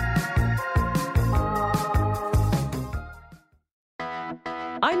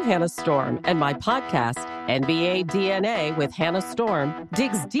 I'm Hannah Storm, and my podcast, NBA DNA with Hannah Storm,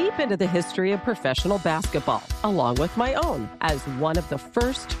 digs deep into the history of professional basketball, along with my own, as one of the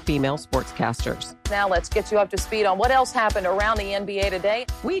first female sportscasters. Now let's get you up to speed on what else happened around the NBA today.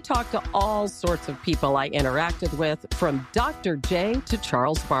 We talked to all sorts of people I interacted with, from Dr. J to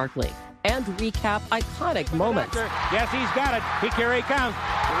Charles Barkley, and recap iconic moments. Yes, he's got it. Here he comes.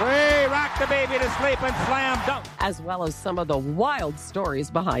 Way rock the baby to sleep and slam dunk. As well as some of the wild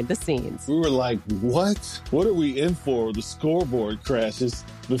stories behind the scenes. We were like, what? What are we in for? The scoreboard crashes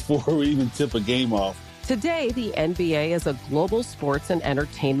before we even tip a game off. Today, the NBA is a global sports and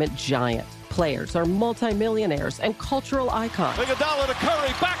entertainment giant. Players are multimillionaires and cultural icons. Iguodala to Curry,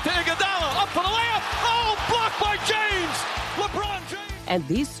 back to Iguodala, up for the layup. Oh, blocked by James. LeBron James. And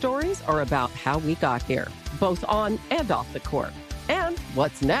these stories are about how we got here, both on and off the court. And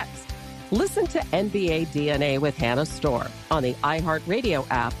what's next? Listen to NBA DNA with Hannah Storm on the iHeartRadio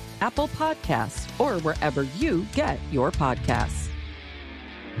app, Apple Podcasts, or wherever you get your podcasts.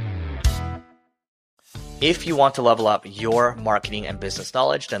 If you want to level up your marketing and business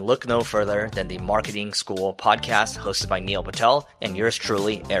knowledge, then look no further than the Marketing School podcast hosted by Neil Patel and yours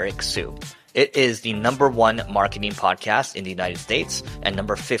truly, Eric Su. It is the #1 marketing podcast in the United States and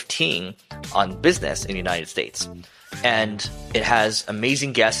number 15 on business in the United States. And it has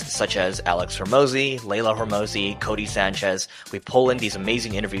amazing guests such as Alex Hormozi, Layla Hormozi, Cody Sanchez. We pull in these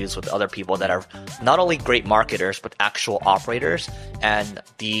amazing interviews with other people that are not only great marketers, but actual operators. And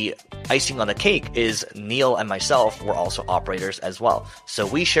the icing on the cake is Neil and myself were also operators as well. So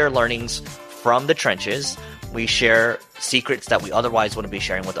we share learnings from the trenches. We share secrets that we otherwise wouldn't be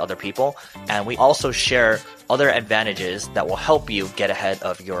sharing with other people. And we also share other advantages that will help you get ahead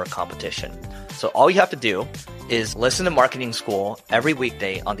of your competition. So all you have to do is listen to Marketing School every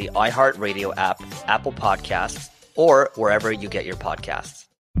weekday on the iHeartRadio app, Apple Podcasts, or wherever you get your podcasts.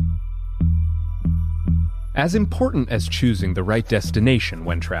 As important as choosing the right destination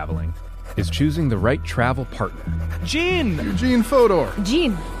when traveling is choosing the right travel partner. Gene! Eugene Fodor.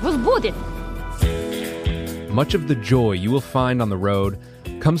 Gene, was будет? Much of the joy you will find on the road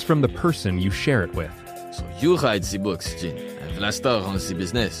comes from the person you share it with. So you write the books, Gene, and Vlastar runs the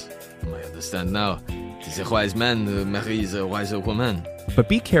business. I understand now. The wise man marries a wiser woman. But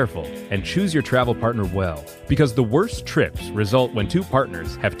be careful and choose your travel partner well, because the worst trips result when two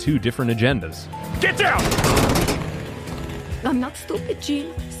partners have two different agendas. Get down! I'm not stupid,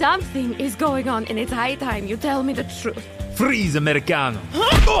 Gene. Something is going on, and it's high time you tell me the truth. Freeze, Americano!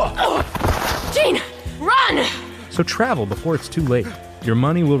 Gene, run! So travel before it's too late. Your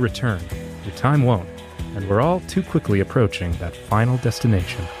money will return, your time won't, and we're all too quickly approaching that final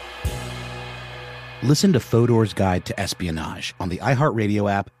destination. Listen to Fodor's Guide to Espionage on the iHeartRadio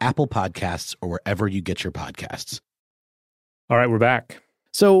app, Apple Podcasts, or wherever you get your podcasts. All right, we're back.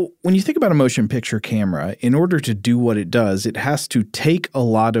 So when you think about a motion picture camera, in order to do what it does, it has to take a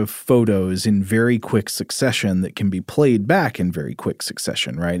lot of photos in very quick succession that can be played back in very quick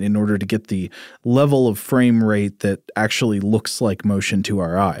succession, right? In order to get the level of frame rate that actually looks like motion to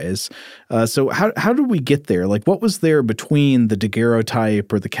our eyes. So how did we get there? Like, what was there between the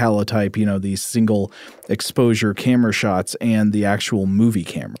daguerreotype or the calotype, these single exposure camera shots, and the actual movie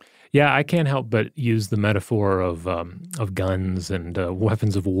camera? Yeah, I can't help but use the metaphor of guns and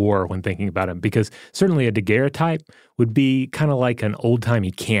weapons of war when thinking about it, because certainly a daguerreotype would be kind of like an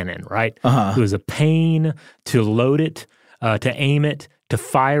old-timey cannon, right? Uh-huh. It was a pain to load it, to aim it, to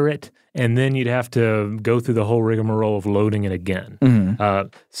fire it, and then you'd have to go through the whole rigmarole of loading it again. Mm-hmm.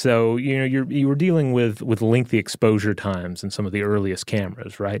 So you were dealing with lengthy exposure times in some of the earliest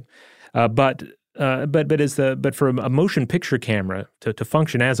cameras, right? But for a motion picture camera to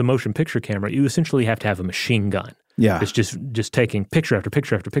function as a motion picture camera, you essentially have to have a machine gun. Yeah. It's just taking picture after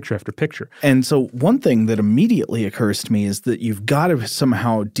picture after picture after picture. And so one thing that immediately occurs to me is that you've got to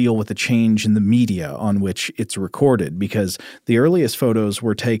somehow deal with a change in the media on which it's recorded, because the earliest photos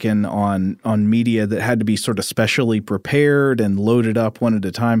were taken on media that had to be sort of specially prepared and loaded up one at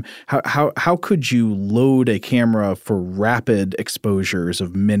a time. How could you load a camera for rapid exposures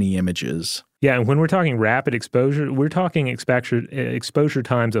of many images? Yeah, and when we're talking rapid exposure, we're talking exposure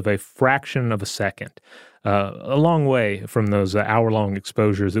times of a fraction of a second. A long way from those hour-long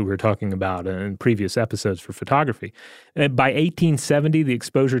exposures that we were talking about in previous episodes for photography. By 1870, the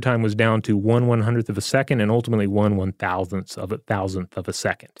exposure time was down to 1/100th of a second and ultimately 1/1000th of a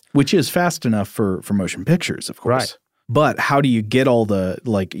second. Which is fast enough for motion pictures, of course. Right. But how do you get all the,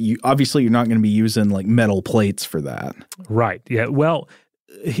 obviously you're not going to be using metal plates for that. Right, yeah. Well,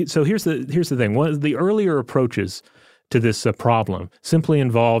 so here's the thing. One of the earlier approaches to this problem simply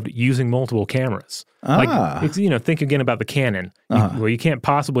involved using multiple cameras. Think again about the Canon. You can't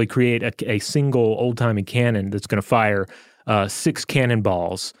possibly create a single old-timey Canon that's going to fire 6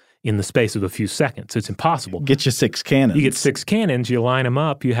 cannonballs in the space of a few seconds. It's impossible. Get you 6 cannons. You get 6 cannons, you line them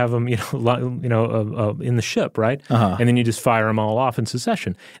up, you have them, in the ship, right? And then you just fire them all off in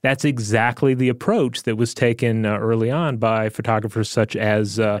succession. That's exactly the approach that was taken early on by photographers such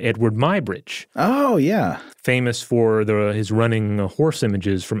as Edward Muybridge. Oh, yeah. Famous for his running horse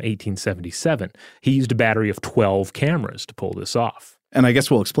images from 1877. He used a battery of 12 cameras to pull this off. And I guess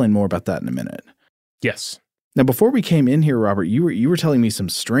we'll explain more about that in a minute. Yes. Now, before we came in here, Robert, you were telling me some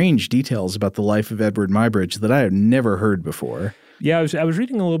strange details about the life of Edward Muybridge that I have never heard before. Yeah, I was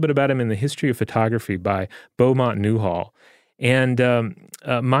reading a little bit about him in the History of Photography by Beaumont Newhall. And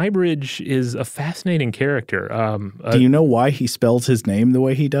Muybridge is a fascinating character. Do you know why he spells his name the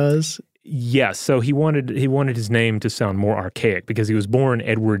way he does? Yes. So he wanted his name to sound more archaic because he was born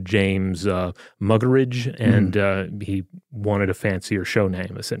Edward James Muggeridge, and he wanted a fancier show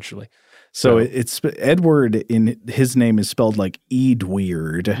name, essentially. So it's Edward in his name is spelled like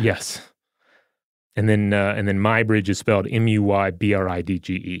Edweird. Yes. And then Muybridge is spelled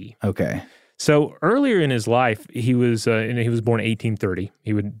Muybridge. Okay. So earlier in his life, he was born in 1830.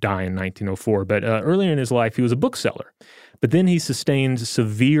 He would die in 1904. But earlier in his life, he was a bookseller. But then he sustained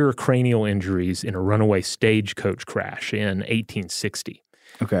severe cranial injuries in a runaway stagecoach crash in 1860.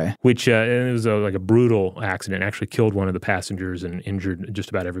 Okay. Which it was like a brutal accident. Actually killed one of the passengers and injured just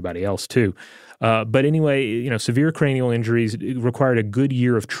about everybody else too. But anyway, severe cranial injuries required a good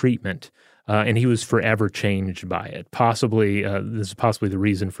year of treatment. And he was forever changed by it. Possibly, this is possibly the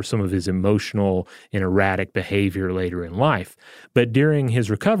reason for some of his emotional and erratic behavior later in life. But during his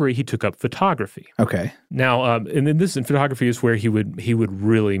recovery, he took up photography. Okay. Now, and then this in photography is where he would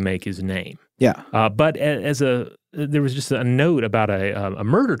really make his name. Yeah. But there was just a note about a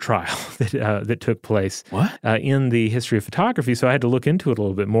murder trial that took place in the history of photography. So I had to look into it a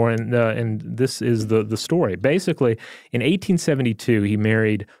little bit more, and this is the story. Basically, in 1872, he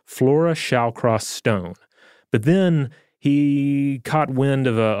married Flora Shallcross Stone, but then he caught wind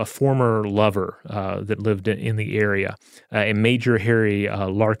of a former lover that lived in the area, a Major Harry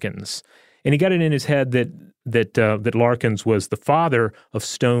Larkins, and he got it in his head that Larkins was the father of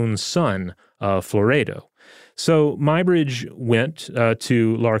Stone's son, Floredo. So Muybridge went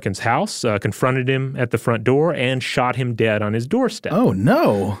to Larkin's house, confronted him at the front door, and shot him dead on his doorstep. Oh,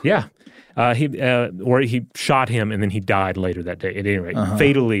 no. Yeah. He shot him, and then he died later that day. At any rate,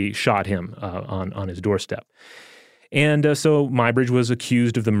 fatally shot him on his doorstep. And so Muybridge was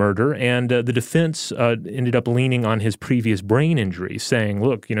accused of the murder, and the defense ended up leaning on his previous brain injury, saying,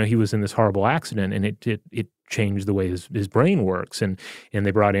 look, he was in this horrible accident, and it changed the way his brain works. And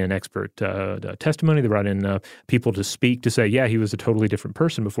they brought in expert testimony. They brought in people to speak to say, yeah, he was a totally different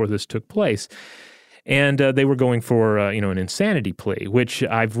person before this took place. And they were going for an insanity plea, which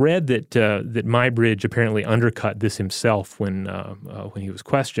I've read that Muybridge apparently undercut this himself when he was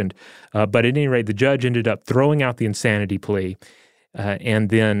questioned. But at any rate, the judge ended up throwing out the insanity plea and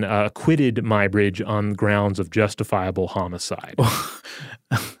then acquitted Muybridge on grounds of justifiable homicide.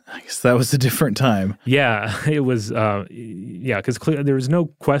 I guess that was a different time. Yeah, it was. Because there was no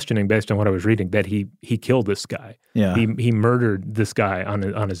questioning based on what I was reading that he killed this guy. Yeah, he murdered this guy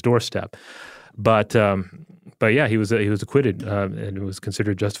on his doorstep. But yeah, he was acquitted, and it was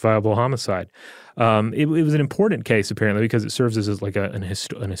considered justifiable homicide. It was an important case apparently because it serves as like an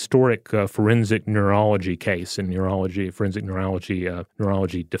historic forensic neurology case in forensic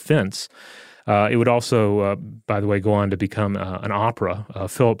neurology defense. It would also, by the way, go on to become an opera.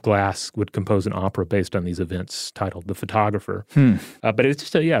 Philip Glass would compose an opera based on these events titled The Photographer. But it's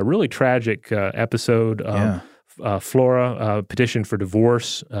just a really tragic episode. Flora petitioned for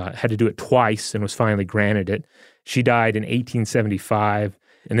divorce, had to do it twice and was finally granted it. She died in 1875,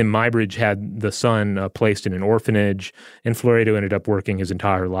 and then Muybridge had the son placed in an orphanage, and Floredo ended up working his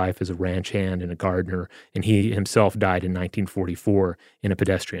entire life as a ranch hand and a gardener, and he himself died in 1944 in a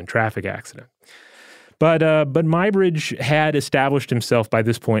pedestrian traffic accident. But Muybridge had established himself by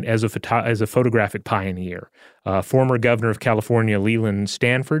this point as a photographic pioneer. Former governor of California, Leland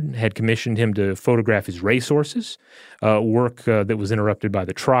Stanford, had commissioned him to photograph his racehorses, work that was interrupted by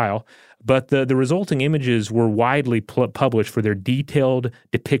the trial. But the resulting images were widely published for their detailed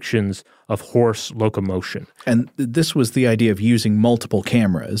depictions of horse locomotion. And this was the idea of using multiple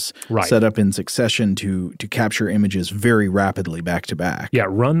cameras set up in succession to capture images very rapidly back to back. Yeah,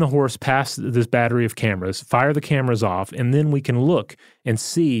 run the horse past this battery of cameras, fire the cameras off, and then we can look and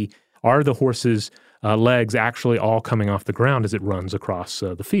see, are the horse's legs actually all coming off the ground as it runs across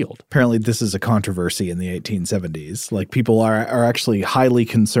the field. Apparently this is a controversy in the 1870s. Like people are actually highly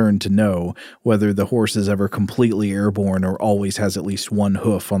concerned to know whether the horse is ever completely airborne or always has at least one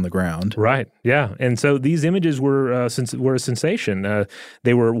hoof on the ground. Right, yeah. And so these images were a sensation.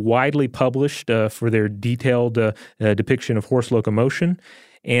 They were widely published for their detailed depiction of horse locomotion.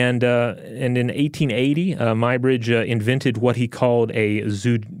 And in 1880, Muybridge invented what he called a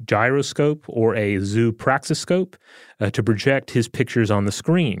zoogyroscope or a zoopraxiscope to project his pictures on the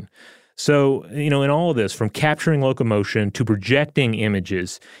screen. So, in all of this, from capturing locomotion to projecting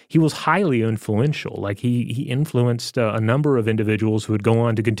images, he was highly influential. Like he influenced a number of individuals who would go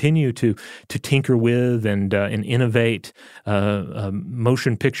on to continue to tinker with and innovate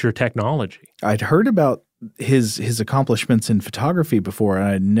motion picture technology. I'd heard about his accomplishments in photography before, and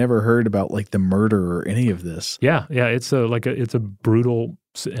I'd never heard about like the murder or any of this. Yeah, it's a brutal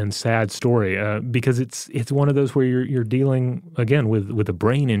and sad story because it's one of those where you're dealing again with a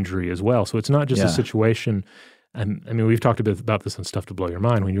brain injury as well. So it's not just a situation. I mean, we've talked a bit about this on Stuff to Blow Your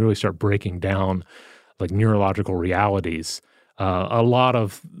Mind. When you really start breaking down like neurological realities, a lot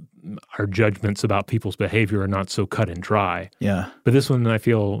of our judgments about people's behavior are not so cut and dry. Yeah. But this one I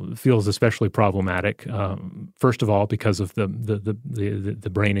feels especially problematic. First of all, because of the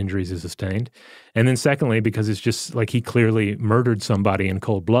brain injuries he sustained, and then secondly, because it's just like he clearly murdered somebody in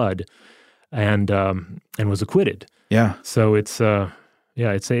cold blood, and was acquitted. Yeah. So it's a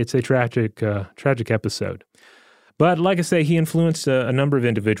tragic episode. But like I say, he influenced a number of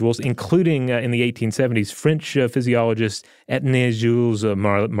individuals, including in the 1870s, French physiologist Etienne Jules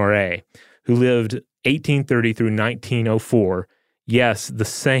Marey, who lived 1830 through 1904. Yes, the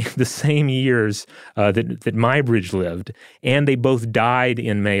same years that Muybridge lived, and they both died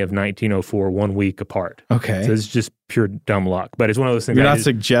in May of 1904, 1 week apart. Okay. So it's just pure dumb luck. But it's one of those things. You're not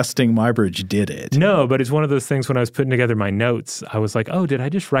suggesting Muybridge did it. No, but it's one of those things when I was putting together my notes, I was like, oh, did I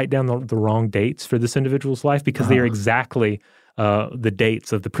just write down the wrong dates for this individual's life? Because they are exactly the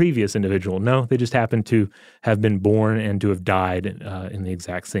dates of the previous individual. No, they just happen to have been born and to have died in the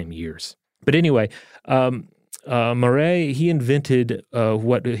exact same years. But anyway, Marey, he invented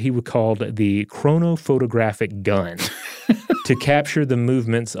what he would call the chronophotographic gun to capture the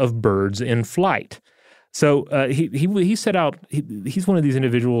movements of birds in flight. So he set out. He's one of these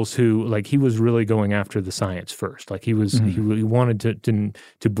individuals who, like, he was really going after the science first. Like he was, he wanted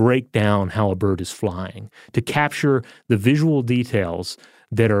to break down how a bird is flying, to capture the visual details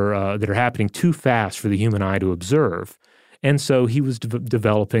that are happening too fast for the human eye to observe. And so he was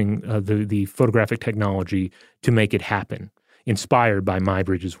developing the photographic technology to make it happen, inspired by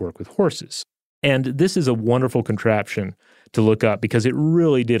Muybridge's work with horses. And this is a wonderful contraption to look up because it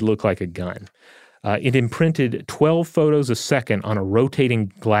really did look like a gun. It imprinted 12 photos a second on a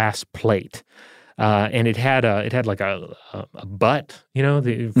rotating glass plate. And it had like a butt,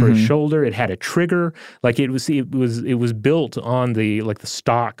 for a shoulder. It had a trigger. Like it was built on the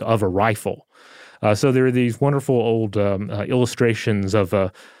stock of a rifle. So there are these wonderful old illustrations of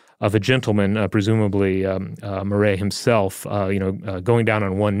a gentleman, presumably Marey himself, going down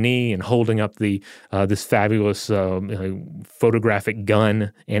on one knee and holding up this fabulous photographic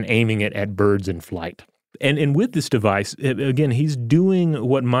gun and aiming it at birds in flight. And with this device, again, he's doing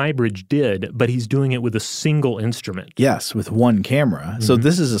what Muybridge did, but he's doing it with a single instrument. Yes, with one camera. So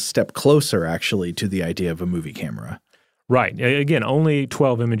this is a step closer, actually, to the idea of a movie camera. Right. Again, only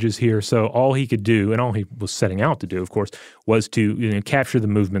 12 images here. So all he could do, and all he was setting out to do, of course, was to capture the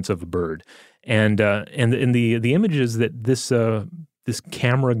movements of a bird. And the images that this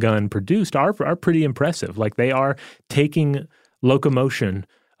camera gun produced are pretty impressive. Like they are taking locomotion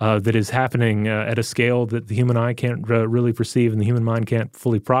that is happening at a scale that the human eye can't really perceive and the human mind can't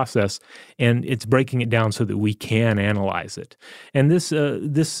fully process, and it's breaking it down so that we can analyze it. And this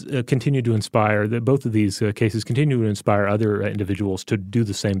continued to inspire, both of these cases continue to inspire other individuals to do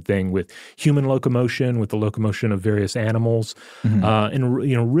the same thing with human locomotion, with the locomotion of various animals,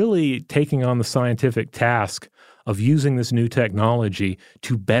 and really taking on the scientific task of using this new technology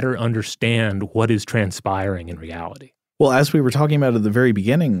to better understand what is transpiring in reality. Well, as we were talking about at the very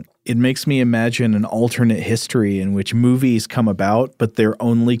beginning, it makes me imagine an alternate history in which movies come about, but they're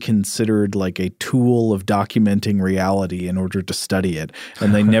only considered like a tool of documenting reality in order to study it,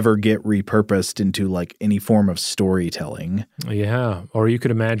 and they never get repurposed into like any form of storytelling. Yeah, or you could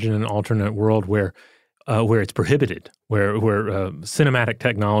imagine an alternate world where it's prohibited, where cinematic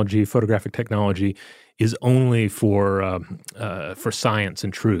technology, photographic technology is only for science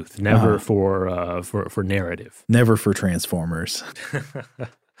and truth, never for narrative. Never for Transformers.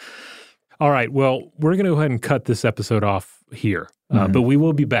 All right. Well, we're going to go ahead and cut this episode off here, but we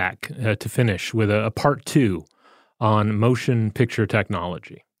will be back to finish with a part 2 on motion picture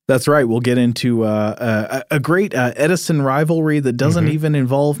technology. That's right. We'll get into a great Edison rivalry that doesn't even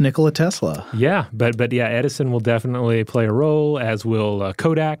involve Nikola Tesla. Yeah, but yeah, Edison will definitely play a role, as will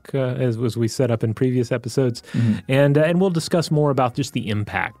Kodak, as we set up in previous episodes, and we'll discuss more about just the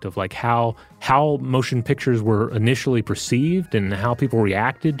impact of like how motion pictures were initially perceived and how people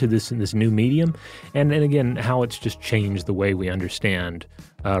reacted to this new medium, and again how it's just changed the way we understand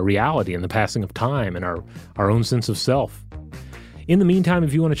reality and the passing of time and our own sense of self. In the meantime,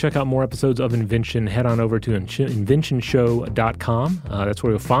 if you want to check out more episodes of Invention, head on over to inventionshow.com. That's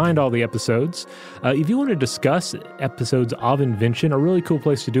where you'll find all the episodes. If you want to discuss episodes of Invention, a really cool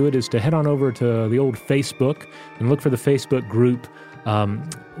place to do it is to head on over to the old Facebook and look for the Facebook group,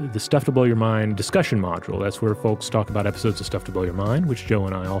 the Stuff to Blow Your Mind discussion module. That's where folks talk about episodes of Stuff to Blow Your Mind, which Joe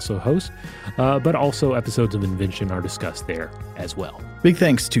and I also host, but also episodes of Invention are discussed there as well. Big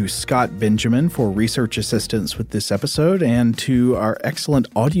thanks to Scott Benjamin for research assistance with this episode, and to our excellent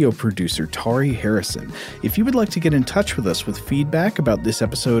audio producer, Tari Harrison. If you would like to get in touch with us with feedback about this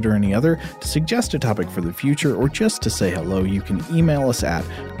episode or any other, to suggest a topic for the future, or just to say hello, you can email us at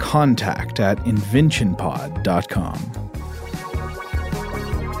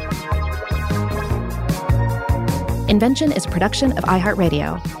contact@inventionpod.com. Invention is a production of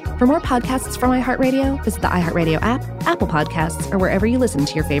iHeartRadio. For more podcasts from iHeartRadio, visit the iHeartRadio app, Apple Podcasts, or wherever you listen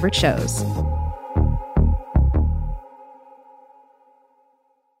to your favorite shows.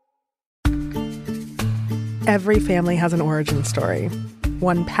 Every family has an origin story,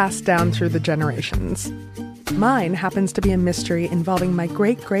 one passed down through the generations. Mine happens to be a mystery involving my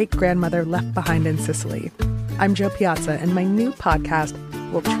great-great-grandmother left behind in Sicily. I'm Jo Piazza, and my new podcast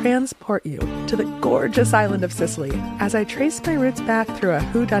will transport you to the gorgeous island of Sicily as I trace my roots back through a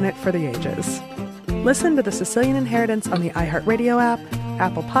whodunit for the ages. Listen to The Sicilian Inheritance on the iHeartRadio app,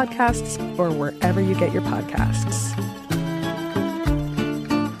 Apple Podcasts, or wherever you get your podcasts.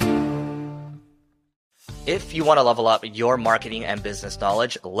 If you want to level up your marketing and business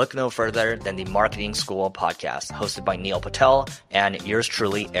knowledge, look no further than the Marketing School podcast, hosted by Neil Patel and yours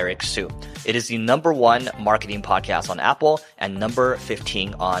truly, Eric Su. It is the #1 marketing podcast on Apple and number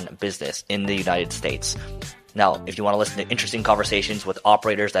 15 on business in the United States. Now, if you want to listen to interesting conversations with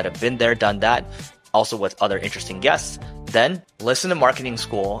operators that have been there, done that, also with other interesting guests, then listen to Marketing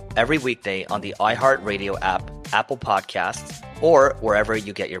School every weekday on the iHeartRadio app, Apple Podcasts, or wherever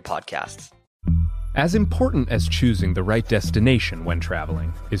you get your podcasts. As important as choosing the right destination when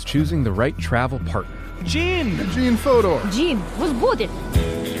traveling is choosing the right travel partner. Gene Fodor. Gene was good.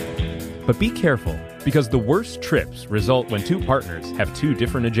 But be careful, because the worst trips result when two partners have two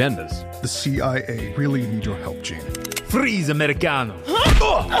different agendas. The CIA really need your help, Gene. Freeze, Americano.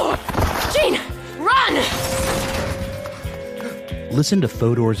 Gene, run! Listen to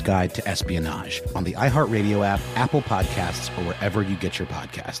Fodor's Guide to Espionage on the iHeartRadio app, Apple Podcasts, or wherever you get your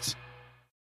podcasts.